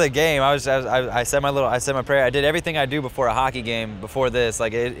before the game, I said my prayer. I did everything I do before a hockey game. Before this,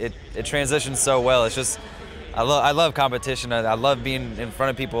 like it transitions so well. It's just, I love competition. I love being in front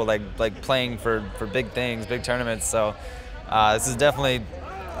of people, like playing for big things, big tournaments. So this is definitely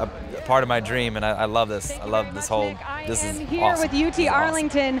a part of my dream, and I love this. I love this whole. This is here awesome. with UT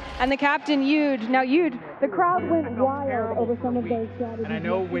Arlington and the captain Yude. Now Yude, the crowd went wild over some of those strategies. And I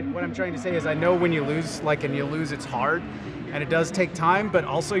know what I'm trying to say is I know when you lose, it's hard, and it does take time. But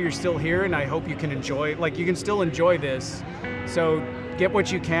also you're still here, and I hope you can enjoy. Like you can still enjoy this. So get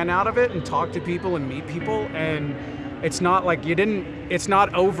what you can out of it and talk to people and meet people. And it's not like it's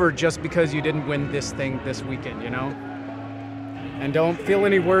not over just because you didn't win this thing this weekend, you know? And don't feel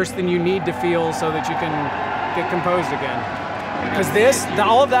any worse than you need to feel so that you can get composed again. Because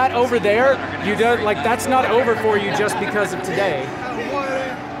all of that over there, that's not over for you just because of today.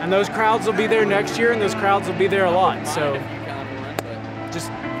 And those crowds will be there next year, and those crowds will be there a lot. So just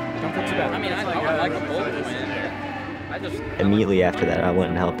don't feel too bad. I mean, I like the bowl to win. Immediately after that, I went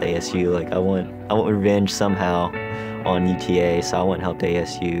and helped ASU. Like I want revenge somehow on UTA, so I went and helped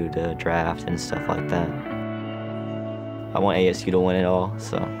ASU to draft and stuff like that. I want ASU to win it all,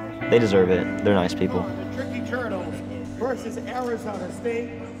 so they deserve it. They're nice people. The Tricky Turtles versus Arizona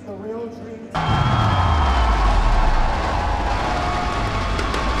State, the real dream.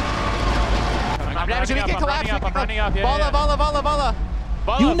 I'm running up. Balla.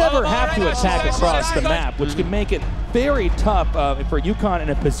 You never have to attack across the map, which can make it very tough for UConn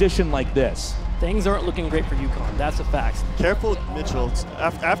in a position like this. Things aren't looking great for UConn. That's a fact. Careful with Mitchell.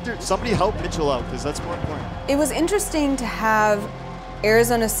 After somebody help Mitchell out, because that's more important. It was interesting to have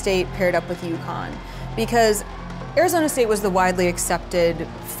Arizona State paired up with UConn because Arizona State was the widely accepted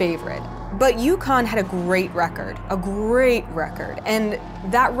favorite. But UConn had a great record, and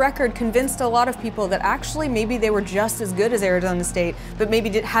that record convinced a lot of people that actually maybe they were just as good as Arizona State, but maybe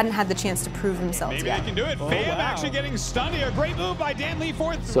hadn't had the chance to prove themselves yet. Maybe they can do it. Pham actually getting stunned here. Great move by Dan Lee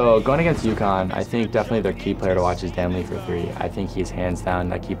for 3. So going against UConn, I think definitely their key player to watch is Dan Lee for 3. I think he's hands down,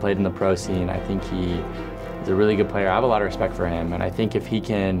 like he played in the pro scene. I think he is a really good player. I have a lot of respect for him, and I think if he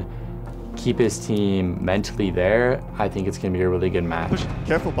can keep his team mentally there, I think it's going to be a really good match.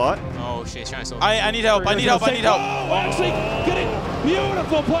 Careful, bot. Oh shit, trying to I need help. I need help. Oh, actually getting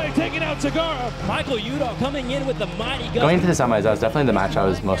beautiful play, taking out Tagara. Michael Udall coming in with the mighty gun. Going into the semis, that was definitely the match I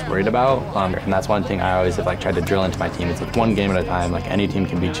was most worried about, and that's one thing I always have tried to drill into my team. It's like one game at a time. Like any team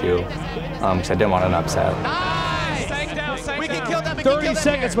can beat you, because I didn't want an upset. We can kill them. 30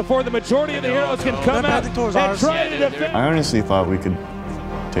 seconds before the majority of the heroes can come out and try to defend. I honestly thought we could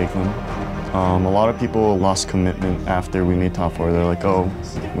take them. A lot of people lost commitment after we made top 4. They're like, oh,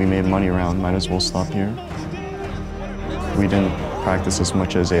 we made money round, might as well stop here. We didn't practice as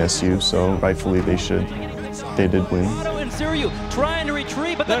much as ASU, so rightfully they did win. And Siriu trying to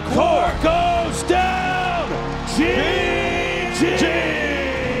retreat, but the core goes down! GG!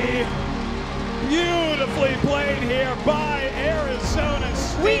 Beautifully played here by Arizona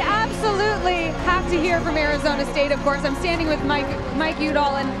State. We absolutely have to hear from Arizona State, of course. I'm standing with Mike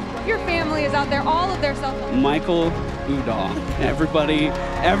Udall, and your family is out there, all of their cell phones. Michael Udall. Everybody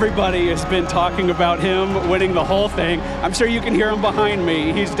has been talking about him winning the whole thing. I'm sure you can hear him behind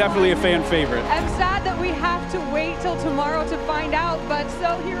me. He's definitely a fan favorite. I'm sad that we have to wait till tomorrow to find out, but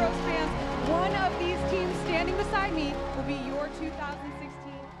so Heroes fans, one of these teams standing beside me will be your 2016.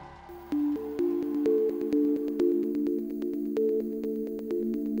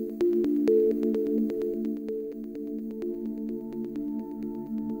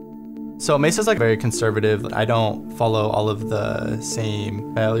 So Mesa's very conservative. I don't follow all of the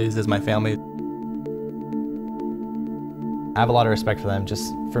same values as my family. I have a lot of respect for them.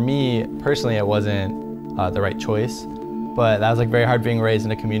 Just for me, personally, it wasn't the right choice. But that was very hard being raised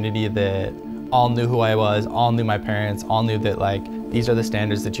in a community that all knew who I was, all knew my parents, all knew that these are the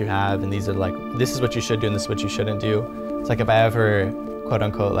standards that you have, and these are like, this is what you should do and this is what you shouldn't do. It's like if I ever, quote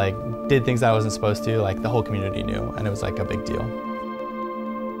unquote, like did things I wasn't supposed to, like the whole community knew, and it was like a big deal.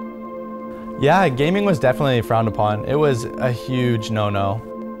 Yeah, gaming was definitely frowned upon. It was a huge no-no.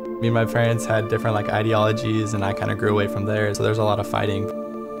 Me and my parents had different like ideologies, and I kind of grew away from there, so there's a lot of fighting.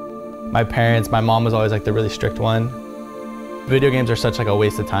 My mom was always like the really strict one. Video games are such like a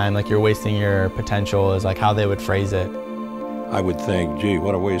waste of time, like you're wasting your potential is like how they would phrase it. I would think, gee,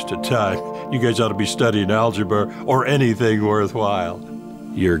 what a waste of time. You guys ought to be studying algebra or anything worthwhile.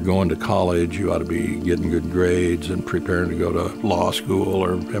 You're going to college, you ought to be getting good grades and preparing to go to law school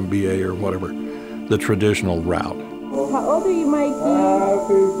or MBA or whatever, the traditional route. How old are you, Mikey?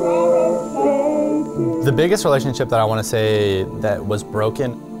 Happy birthday. The biggest relationship that I want to say that was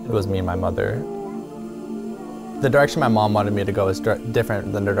broken was me and my mother. The direction my mom wanted me to go is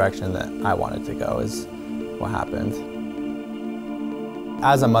different than the direction that I wanted to go is what happened.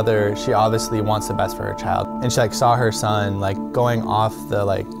 As a mother, she obviously wants the best for her child. And she like saw her son like going off the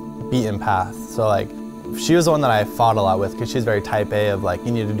like beaten path. So like she was the one that I fought a lot with because she's very type A of like,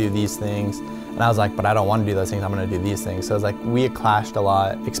 you need to do these things. And I was like, but I don't want to do those things, I'm gonna do these things. So it was like, we had clashed a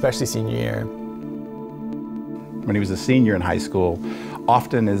lot, especially senior year. When he was a senior in high school,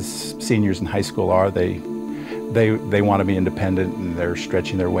 often as seniors in high school are, they want to be independent and they're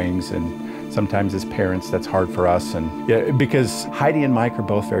stretching their wings, and sometimes as parents that's hard for us. And yeah, because Heidi and Mike are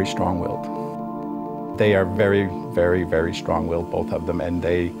both very strong-willed. They are very, very, very strong-willed, both of them, and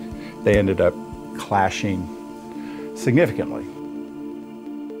they ended up clashing significantly.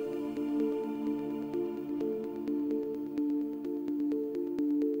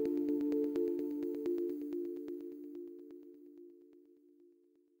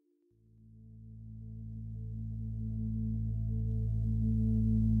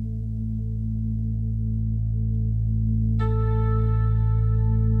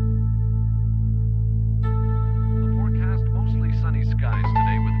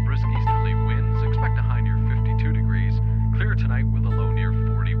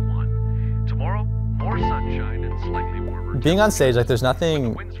 Being on stage, like there's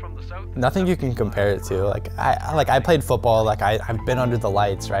nothing you can compare it to. Like I played football, like I've been under the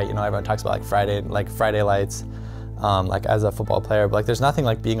lights, right? You know, everyone talks about like Friday lights, like as a football player, but like there's nothing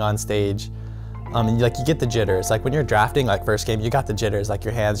like being on stage. And like you get the jitters. Like when you're drafting, like first game, you got the jitters, like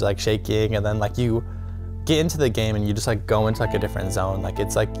your hands are like shaking, and then like you get into the game and you just like go into like a different zone. Like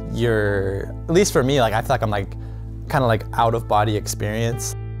it's like you're, at least for me, like I feel like I'm like kind of like out of body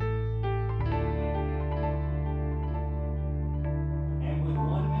experience.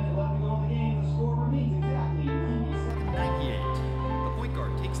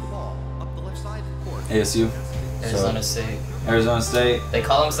 ASU. Arizona State. Arizona State. They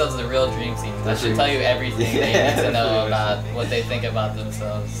call themselves the real dream team. That should tell you everything they need to know about what they think about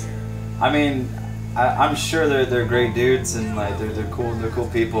themselves. I mean, I'm sure they're great dudes and like they're cool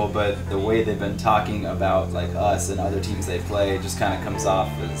people, but the way they've been talking about like us and other teams they play just kind of comes off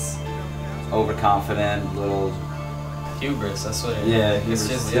as overconfident, little hubris. That's what it is. Yeah, it's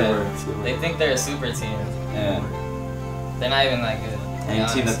just they think they're a super team. Yeah. They're not even that good. Any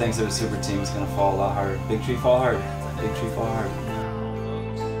team that thinks they're a super team is gonna fall a lot harder. Big tree fall hard. Big tree fall hard.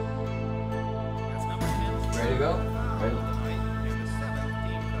 Ready to go? Ready.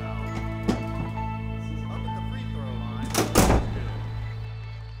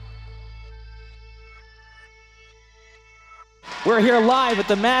 We're here live at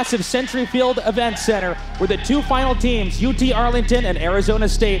the massive Century Field Event Center where the two final teams, UT Arlington and Arizona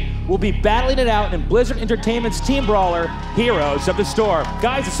State, will be battling it out in Blizzard Entertainment's team brawler, Heroes of the Storm.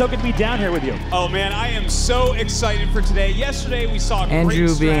 Guys, it's so good to be down here with you. Oh man, I am so excited for today. Yesterday we saw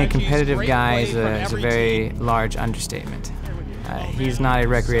Andrew being a competitive guy is a very large understatement. He's not a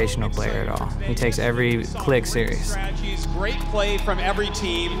recreational player at all. He takes every click serious. Great play from every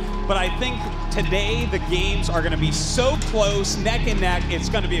team, but I think today the games are going to be so close, neck and neck. It's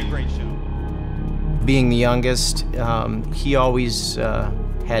going to be a great show. Being the youngest, he always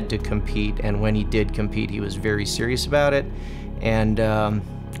had to compete, and when he did compete, he was very serious about it, and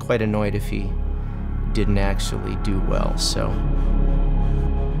quite annoyed if he didn't actually do well. So.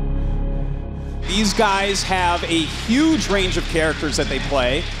 These guys have a huge range of characters that they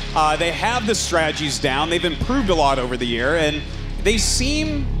play. They have the strategies down. They've improved a lot over the year, and they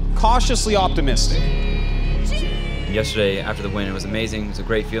seem cautiously optimistic. Yesterday, after the win, it was amazing. It was a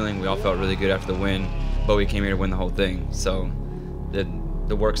great feeling. We all felt really good after the win, but we came here to win the whole thing. So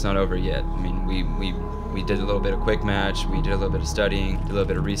the work's not over yet. I mean, we We did a little bit of quick match, we did a little bit of studying, did a little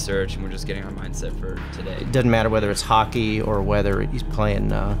bit of research, and we're just getting our mindset for today. It doesn't matter whether it's hockey or whether he's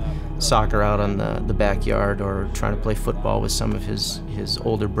playing soccer out on the backyard or trying to play football with some of his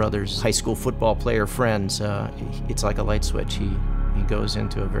older brother's high school football player friends. It's like a light switch. He goes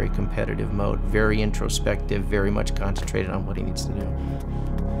into a very competitive mode, very introspective, very much concentrated on what he needs to do.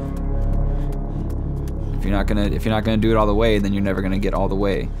 If you're not gonna do it all the way, then you're never gonna get all the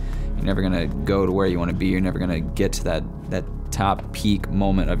way. You're never gonna go to where you want to be. You're never gonna get to that top peak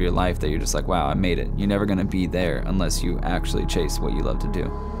moment of your life that you're just like, wow, I made it. You're never gonna be there unless you actually chase what you love to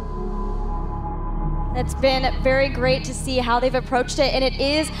do. It's been very great to see how they've approached it, and it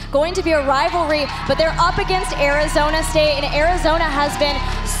is going to be a rivalry, but they're up against Arizona State, and Arizona has been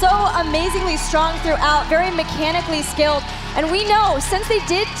so amazingly strong throughout, very mechanically skilled, and we know since they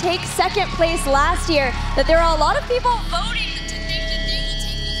did take second place last year that there are a lot of people voting to think that they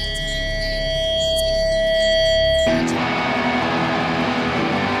will take the entire.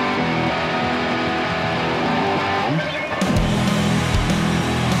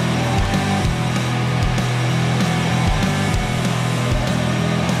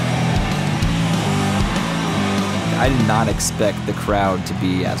 I did not expect the crowd to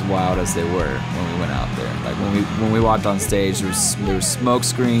be as wild as they were when we went out there. Like when we walked on stage, there was smoke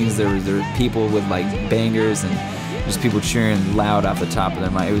screens, there were people with like bangers and just people cheering loud off the top of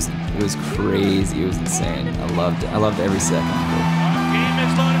their mind. It was crazy. It was insane. I loved it. I loved every second of it. Game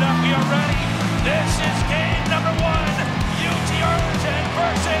is loaded up. We are ready. This is game number 1. UT Arlington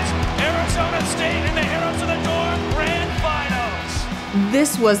versus Arizona State in the Heroes of the Dorm Grand Finals.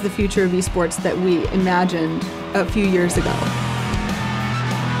 This was the future of esports that we imagined a few years ago.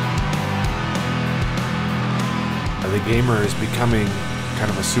 The gamer is becoming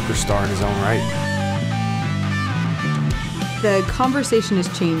kind of a superstar in his own right. The conversation is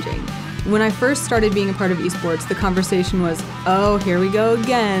changing. When I first started being a part of esports, the conversation was, oh, here we go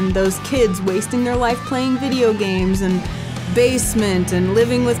again, those kids wasting their life playing video games and basement and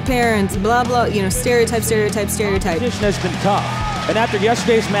living with parents, blah, blah, you know, stereotype, stereotype, stereotype. Competition has been tough. And after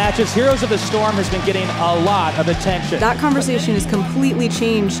yesterday's matches, Heroes of the Storm has been getting a lot of attention. That conversation is completely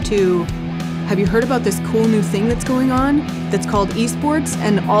changed to, have you heard about this cool new thing that's going on that's called esports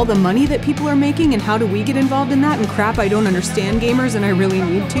and all the money that people are making and how do we get involved in that and crap, I don't understand gamers and I really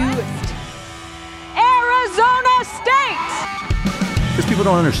need to. Arizona State! Because people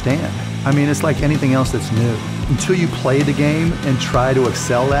don't understand. I mean, it's like anything else that's new. Until you play the game and try to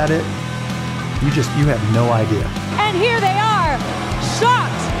excel at it, you have no idea. And here they are,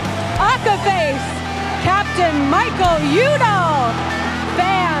 Shocked, Akaface, Captain Michael Udall,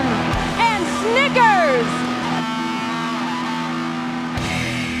 Fan, and Snickers.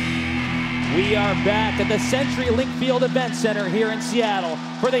 We are back at the CenturyLink Field Event Center here in Seattle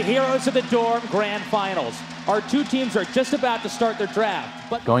for the Heroes of the Dorm Grand Finals. Our two teams are just about to start their draft.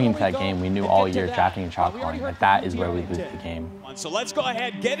 But going into that game, we knew all year drafting and chalk calling that is where we lose the game. So let's go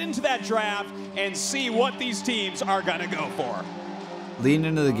ahead, get into that draft, and see what these teams are going to go for. Leading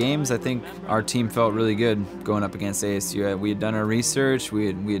into the games, I think our team felt really good going up against ASU. We had done our research, we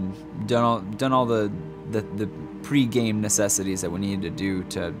had done all the pre-game necessities that we needed to do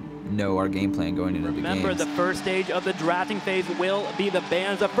to know our game plan going into the games. Remember, the first stage of the drafting phase will be the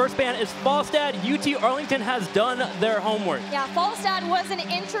bans. The first ban is Falstad. UT Arlington has done their homework. Yeah, Falstad was an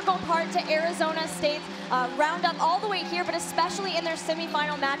integral part to Arizona State's roundup all the way here, but especially in their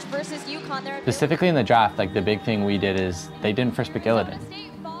semifinal match versus UConn. Specifically in the draft, like the big thing we did is they didn't first pick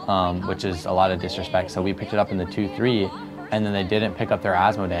Illidan, which is a lot of disrespect. So we picked it up in the 2-3, and then they didn't pick up their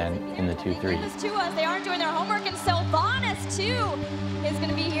Asmodan in the 2-3. They aren't doing their homework, and Sylvanas too is going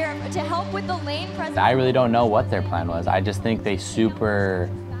to be here to help with the lane presence. I really don't know what their plan was. I just think they super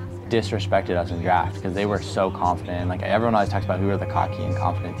disrespected us in draft because they were so confident. Like everyone always talks about who are the cocky and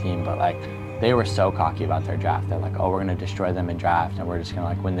confident team, but like they were so cocky about their draft. They're like, oh, we're going to destroy them in draft, and we're just going to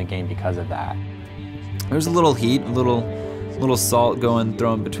like win the game because of that. There's a little heat, a little salt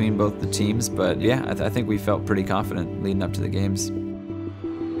thrown between both the teams, but yeah, I think we felt pretty confident leading up to the games.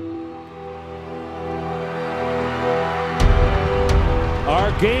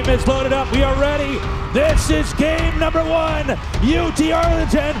 Our game is loaded up. We are ready. This is game number 1. UT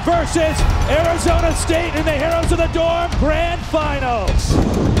Arlington versus Arizona State in the Heroes of the Dorm Grand Finals.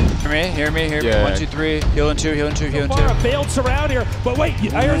 Hear me. 1, 2, 3. Healing 2. So far, a failed surround here, but wait,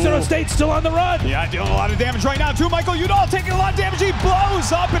 Arizona State's still on the run. Yeah, dealing a lot of damage right now too. Michael Udall taking a lot of damage. He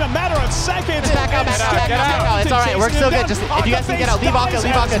blows up in a matter of seconds. Just back out. It's all right. We're still good. Just if you guys can get out, leave Aka.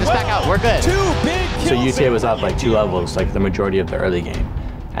 Just back out. We're good. 2 big kills. So UTA was up like 2 levels, like the majority of the early game.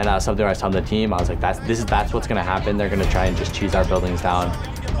 And that was something I was telling the team. I was like, that's what's going to happen. They're going to try and just cheese our buildings down.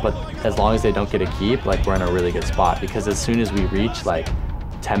 but as long as they don't get a keep, like we're in a really good spot, because as soon as we reach like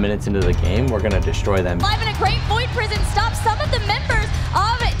 10 minutes into the game, we're gonna destroy them. Live in a great void prison stops some of the members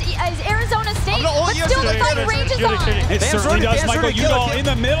of Arizona State, but still the fight rages on. It certainly does. Michael Udall in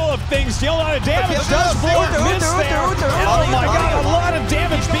the middle of things, dealing a lot of damage. Does Floor miss there? Oh my God, a lot of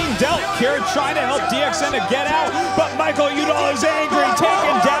damage being dealt. Kira trying to help DXN to get out, but Michael Udall is angry,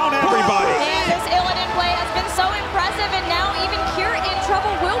 taking down everybody. And this Illidan play has been so impressive, and now even Kira in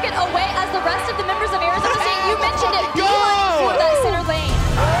trouble will get away as the rest of the members of Arizona State, you mentioned it, beeline for that center lane.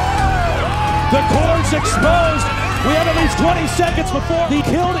 The core's exposed. We have at least 20 seconds before the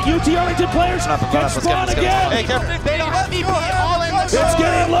killed UT Arlington players can spawn again. Hey, careful. They don't let me be all in the zone. It's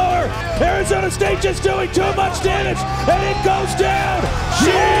getting lower. Arizona State just doing too much damage, and it goes down.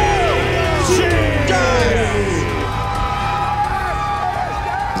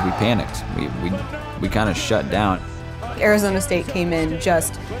 We panicked. We kind of shut down. Arizona State came in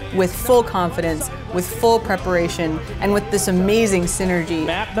just with full confidence, with full preparation, and with this amazing synergy.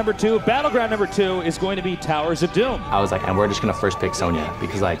 Map number 2, battleground number 2 is going to be Towers of Doom. I was like, and we're just gonna first pick Sonya,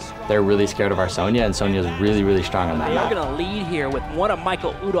 because like they're really scared of our Sonya, and Sonya's really, really strong on that They're map. gonna lead here with one of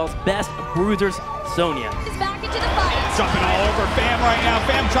Michael Udall's best bruisers, Sonya. He's back into the fight. Jumping all over Fam right now.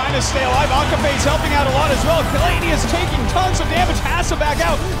 Fam trying to stay alive. Akabe's helping out a lot as well. Kalani is taking tons of damage. Has to back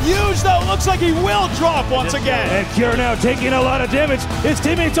out. Huge though. Looks like he will drop once again. And Cure now taking a lot of damage. His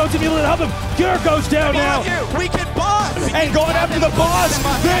teammates don't seem to be able to help him. Cure goes down now. We can boss. And going after the boss.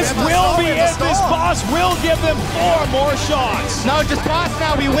 This will be it. This boss will give them 4 more shots. No, just boss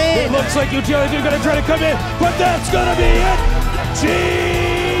now. We win. It looks like UT Arlington are going to try to come in, but that's going to be it.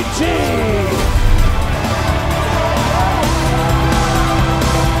 GG.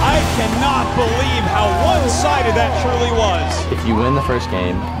 I cannot believe how one-sided that truly was. If you win the first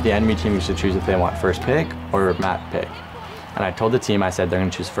game, the enemy team used to choose if they want first pick or map pick. And I told the team, I said they're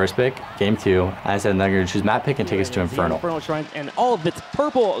gonna choose first pick, game 2. And I said they're gonna choose map pick and take us to Infernal. Infernal Shrine and all of its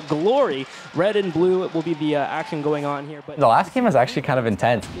purple glory. Red and blue will be the action going on here. But The last game was actually kind of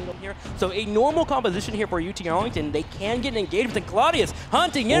intense. so a normal composition here for UT Arlington. They can get an engagement, and Claudius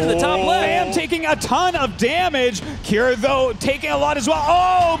hunting into the top left. Fam taking a ton of damage. Kira though taking a lot as well.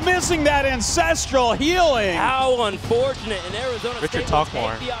 Oh, missing that ancestral healing. How unfortunate in Arizona Richard, State talk will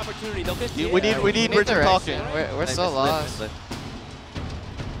more. take the opportunity. They'll get We need Richard talking. We're so lost.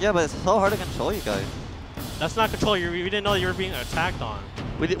 Yeah, but it's so hard to control you guys. That's not control. We didn't know you were being attacked on.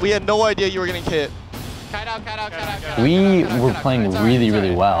 We had no idea you were getting hit. We were playing really,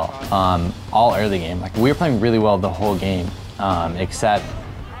 really well all early game. Like we were playing really well the whole game, except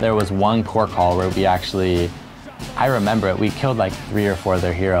there was one core call where we actually, I remember it, we killed like 3 or 4 of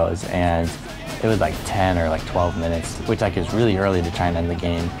their heroes, and it was like 10 or like 12 minutes, which like is really early to try and end the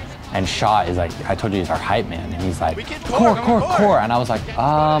game. And Shot is like, I told you he's our hype man, and he's like, core. And I was like,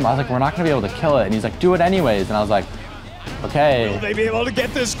 we're not gonna be able to kill it. And he's like, do it anyways. And I was like, okay. Will they be able to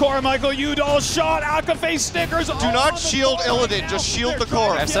get this core? Michael Udall shot, Akafe stickers. Do not shield Illidan, just shield the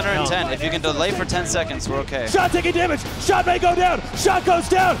core. I have center and 10. If you can delay for 10 seconds, we're okay. Shot taking damage. Shot may go down. Shot goes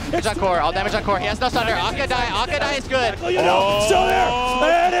down. Damage on core. All damage on core. He has no thunder. Akadai is good. Michael Udall still there.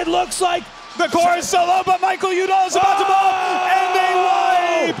 And it looks like the core is still low, but Michael Udall is about to blow, and they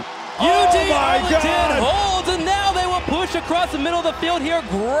wipe. UT Arlington holds, and now they will push across the middle of the field here,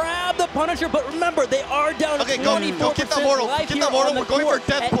 grab the Punisher, but remember, they are down to 24% go get that mortal. life Get here that mortal. on the We're going court.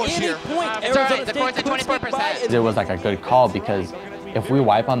 for a death push here. At any point, It's all right. Arizona The core's State at 24%. It was like a good call, because if we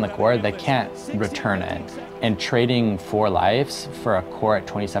wipe on the core, they can't return it. And trading 4 lives for a core at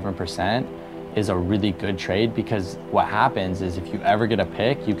 27% is a really good trade, because what happens is if you ever get a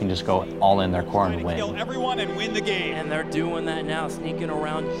pick, you can just go all in their core and win. Kill everyone and win the game. And they're doing that now, sneaking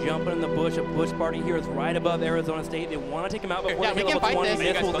around, jumping in the bush. A bush party here is right above Arizona State. They want to take him out before Yeah, they we can fight this.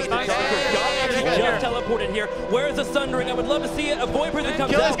 Just teleported here. Where's the Sundering? I would love to see it. A Void Prison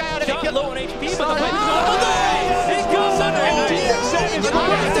comes out. Shot low on HP, but the Void Prison on the way. It comes Sundering.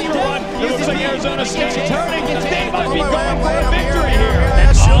 It looks like Arizona State turning. They might be going for a victory here.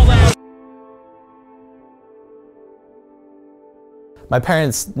 All out. My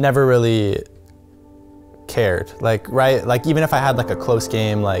parents never really cared, like, right? Like, even if I had like a close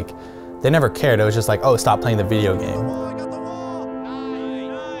game, like, they never cared. It was just like, oh, stop playing the video game.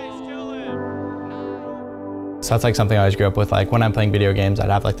 So that's like something I always grew up with. Like, when I'm playing video games, I'd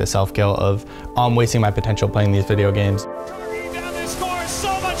have like the self-guilt of, oh, I'm wasting my potential playing these video games. Down this score,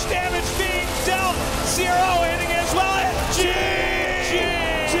 so much damage being dealt. 0 hitting as well.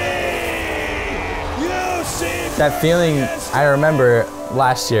 That feeling, I remember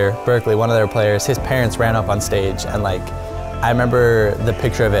last year, Berkeley, one of their players, his parents ran up on stage, and like, I remember the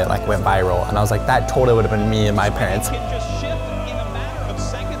picture of it like went viral, and I was like, that totally would have been me and my parents. Can just shift in a matter of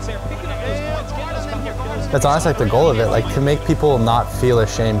seconds that's honestly like the goal of it, like to make people not feel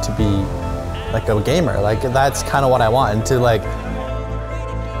ashamed to be like a gamer. Like that's kind of what I want, and to like,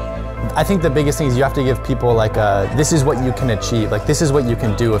 I think the biggest thing is you have to give people like this is what you can achieve, like this is what you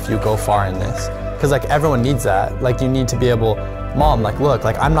can do if you go far in this. Because like everyone needs that. Like you need to be able, Mom, like look,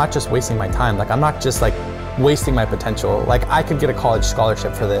 like I'm not just wasting my time, like I'm not just like wasting my potential. Like I could get a college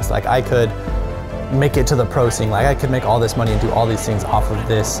scholarship for this, like I could make it to the pro scene, like I could make all this money and do all these things off of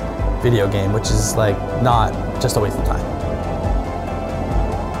this video game, which is like not just a waste of time.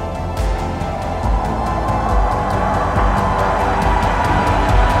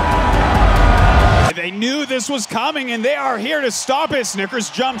 They knew this was coming, and they are here to stop it.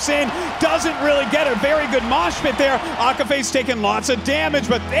 Snickers jumps in, doesn't really get a very good mosh pit there. Akafe's taking lots of damage,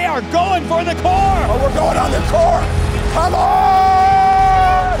 but they are going for the core. Oh, we're going on the core. Come on!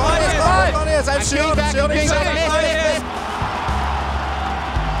 I'm shielding.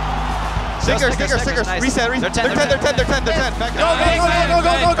 Stickers. Reset. They're 10. Back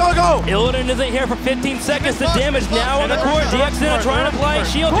go. Illidan isn't here for 15 seconds. The damage now on the core. DXN trying to apply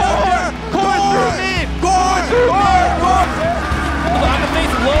shield. Core!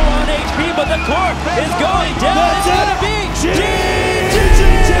 Akafe's low on HP, but the core is going down. It's gonna be GG!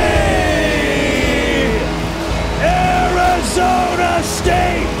 Arizona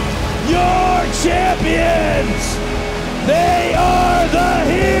State, your champions! They are the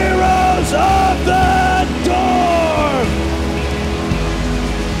heroes of the dorm!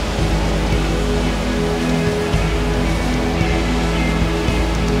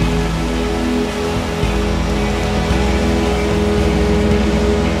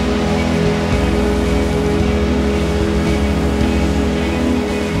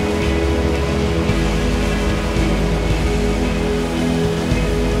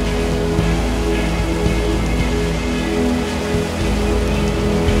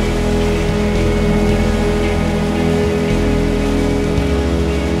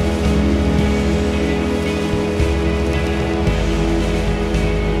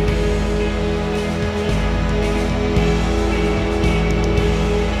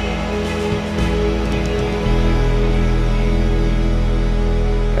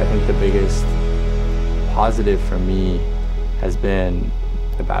 Positive for me has been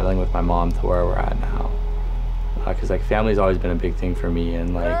the battling with my mom to where we're at now, because like family's always been a big thing for me,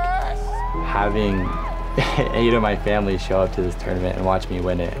 and like having 8 of my family show up to this tournament and watch me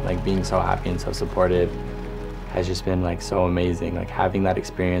win it, like being so happy and so supportive has just been like so amazing. Like having that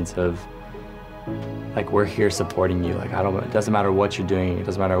experience of like we're here supporting you, like it doesn't matter what you're doing, it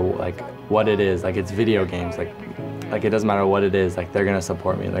doesn't matter like what it is, like it's video games, like it doesn't matter what it is, like they're gonna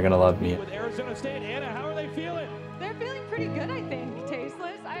support me, they're gonna love me.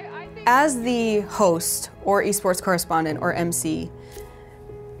 As the host or esports correspondent or MC,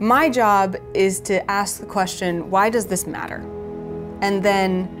 my job is to ask the question, why does this matter? And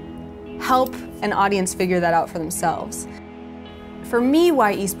then help an audience figure that out for themselves. For me,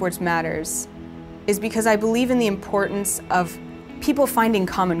 why esports matters is because I believe in the importance of people finding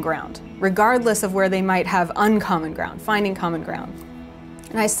common ground, regardless of where they might have uncommon ground, finding common ground.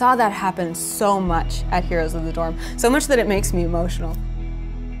 And I saw that happen so much at Heroes of the Dorm, so much that it makes me emotional.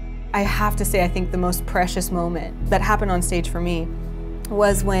 I have to say, I think the most precious moment that happened on stage for me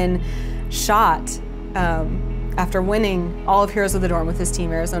was when Shot, after winning all of Heroes of the Dorm with his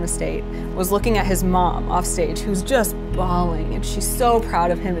team, Arizona State, was looking at his mom off stage, who's just bawling, and she's so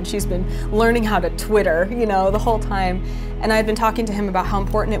proud of him, and she's been learning how to Twitter, you know, the whole time. And I had been talking to him about how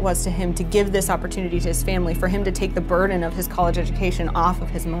important it was to him to give this opportunity to his family, for him to take the burden of his college education off of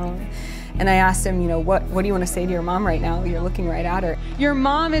his mom. And I asked him, you know, what do you want to say to your mom right now? You're looking right at her. Your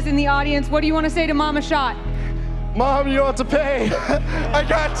mom is in the audience. What do you want to say to Mama Shot? Mom, you want to pay. I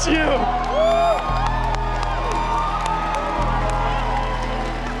got you.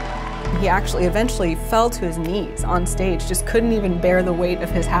 He actually eventually fell to his knees on stage, just couldn't even bear the weight of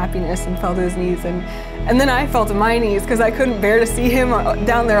his happiness and fell to his knees. And then I fell to my knees because I couldn't bear to see him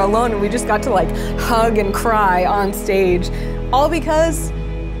down there alone, and we just got to like hug and cry on stage, all because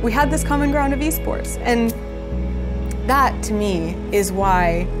we had this common ground of esports. And that, to me, is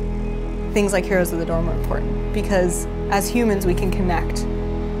why things like Heroes of the Dorm are important, because as humans we can connect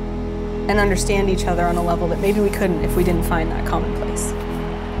and understand each other on a level that maybe we couldn't if we didn't find that common place.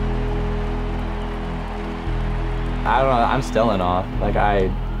 I don't know, I'm still in awe. Like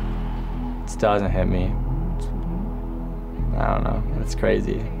it still hasn't hit me. I don't know, it's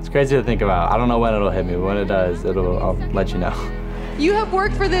crazy. It's crazy to think about. I don't know when it'll hit me, but when it does, I'll let you know. You have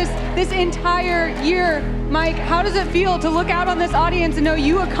worked for this entire year, Mike. How does it feel to look out on this audience and know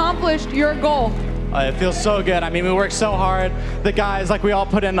you accomplished your goal? It feels so good. I mean, we worked so hard. The guys, like, we all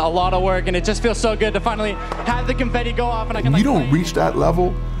put in a lot of work, and it just feels so good to finally have the confetti go off, and I can, like, you don't reach that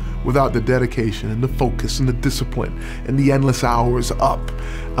level without the dedication and the focus and the discipline and the endless hours up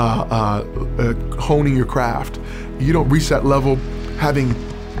honing your craft. You don't reach that level having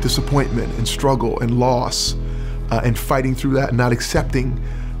disappointment and struggle and loss and fighting through that and not accepting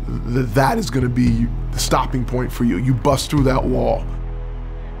that that is going to be the stopping point for you. You bust through that wall.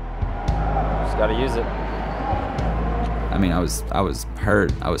 Just gotta use it. I mean, I was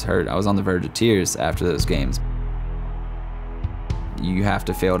hurt. I was hurt. I was on the verge of tears after those games. You have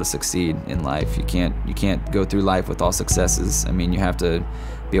to fail to succeed in life. You can't go through life with all successes. I mean, you have to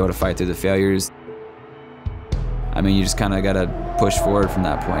be able to fight through the failures. I mean, you just kind of got to push forward from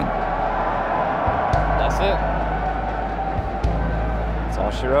that point. That's it. That's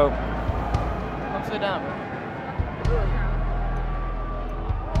all she wrote. Come sit down.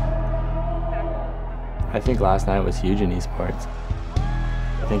 I think last night was huge in esports.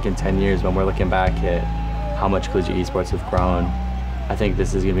 I think in 10 years, when we're looking back at how much collegiate esports have grown, I think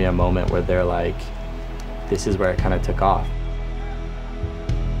this is going to be a moment where they're like, this is where it kind of took off.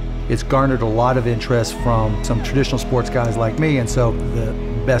 It's garnered a lot of interest from some traditional sports guys like me, and so the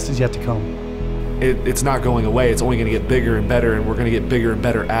best is yet to come. It's not going away. It's only going to get bigger and better, and we're going to get bigger and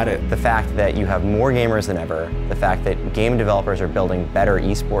better at it. The fact that you have more gamers than ever, the fact that game developers are building better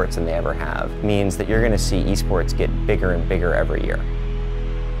esports than they ever have, means that you're going to see esports get bigger and bigger every year.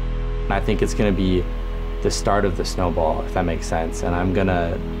 And I think it's going to be the start of the snowball, if that makes sense. And I'm going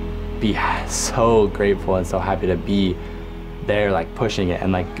to be so grateful and so happy to be there, like pushing it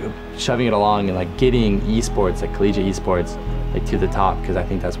and like shoving it along and like getting esports, like collegiate esports, like to the top, because I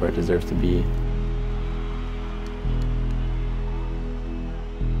think that's where it deserves to be.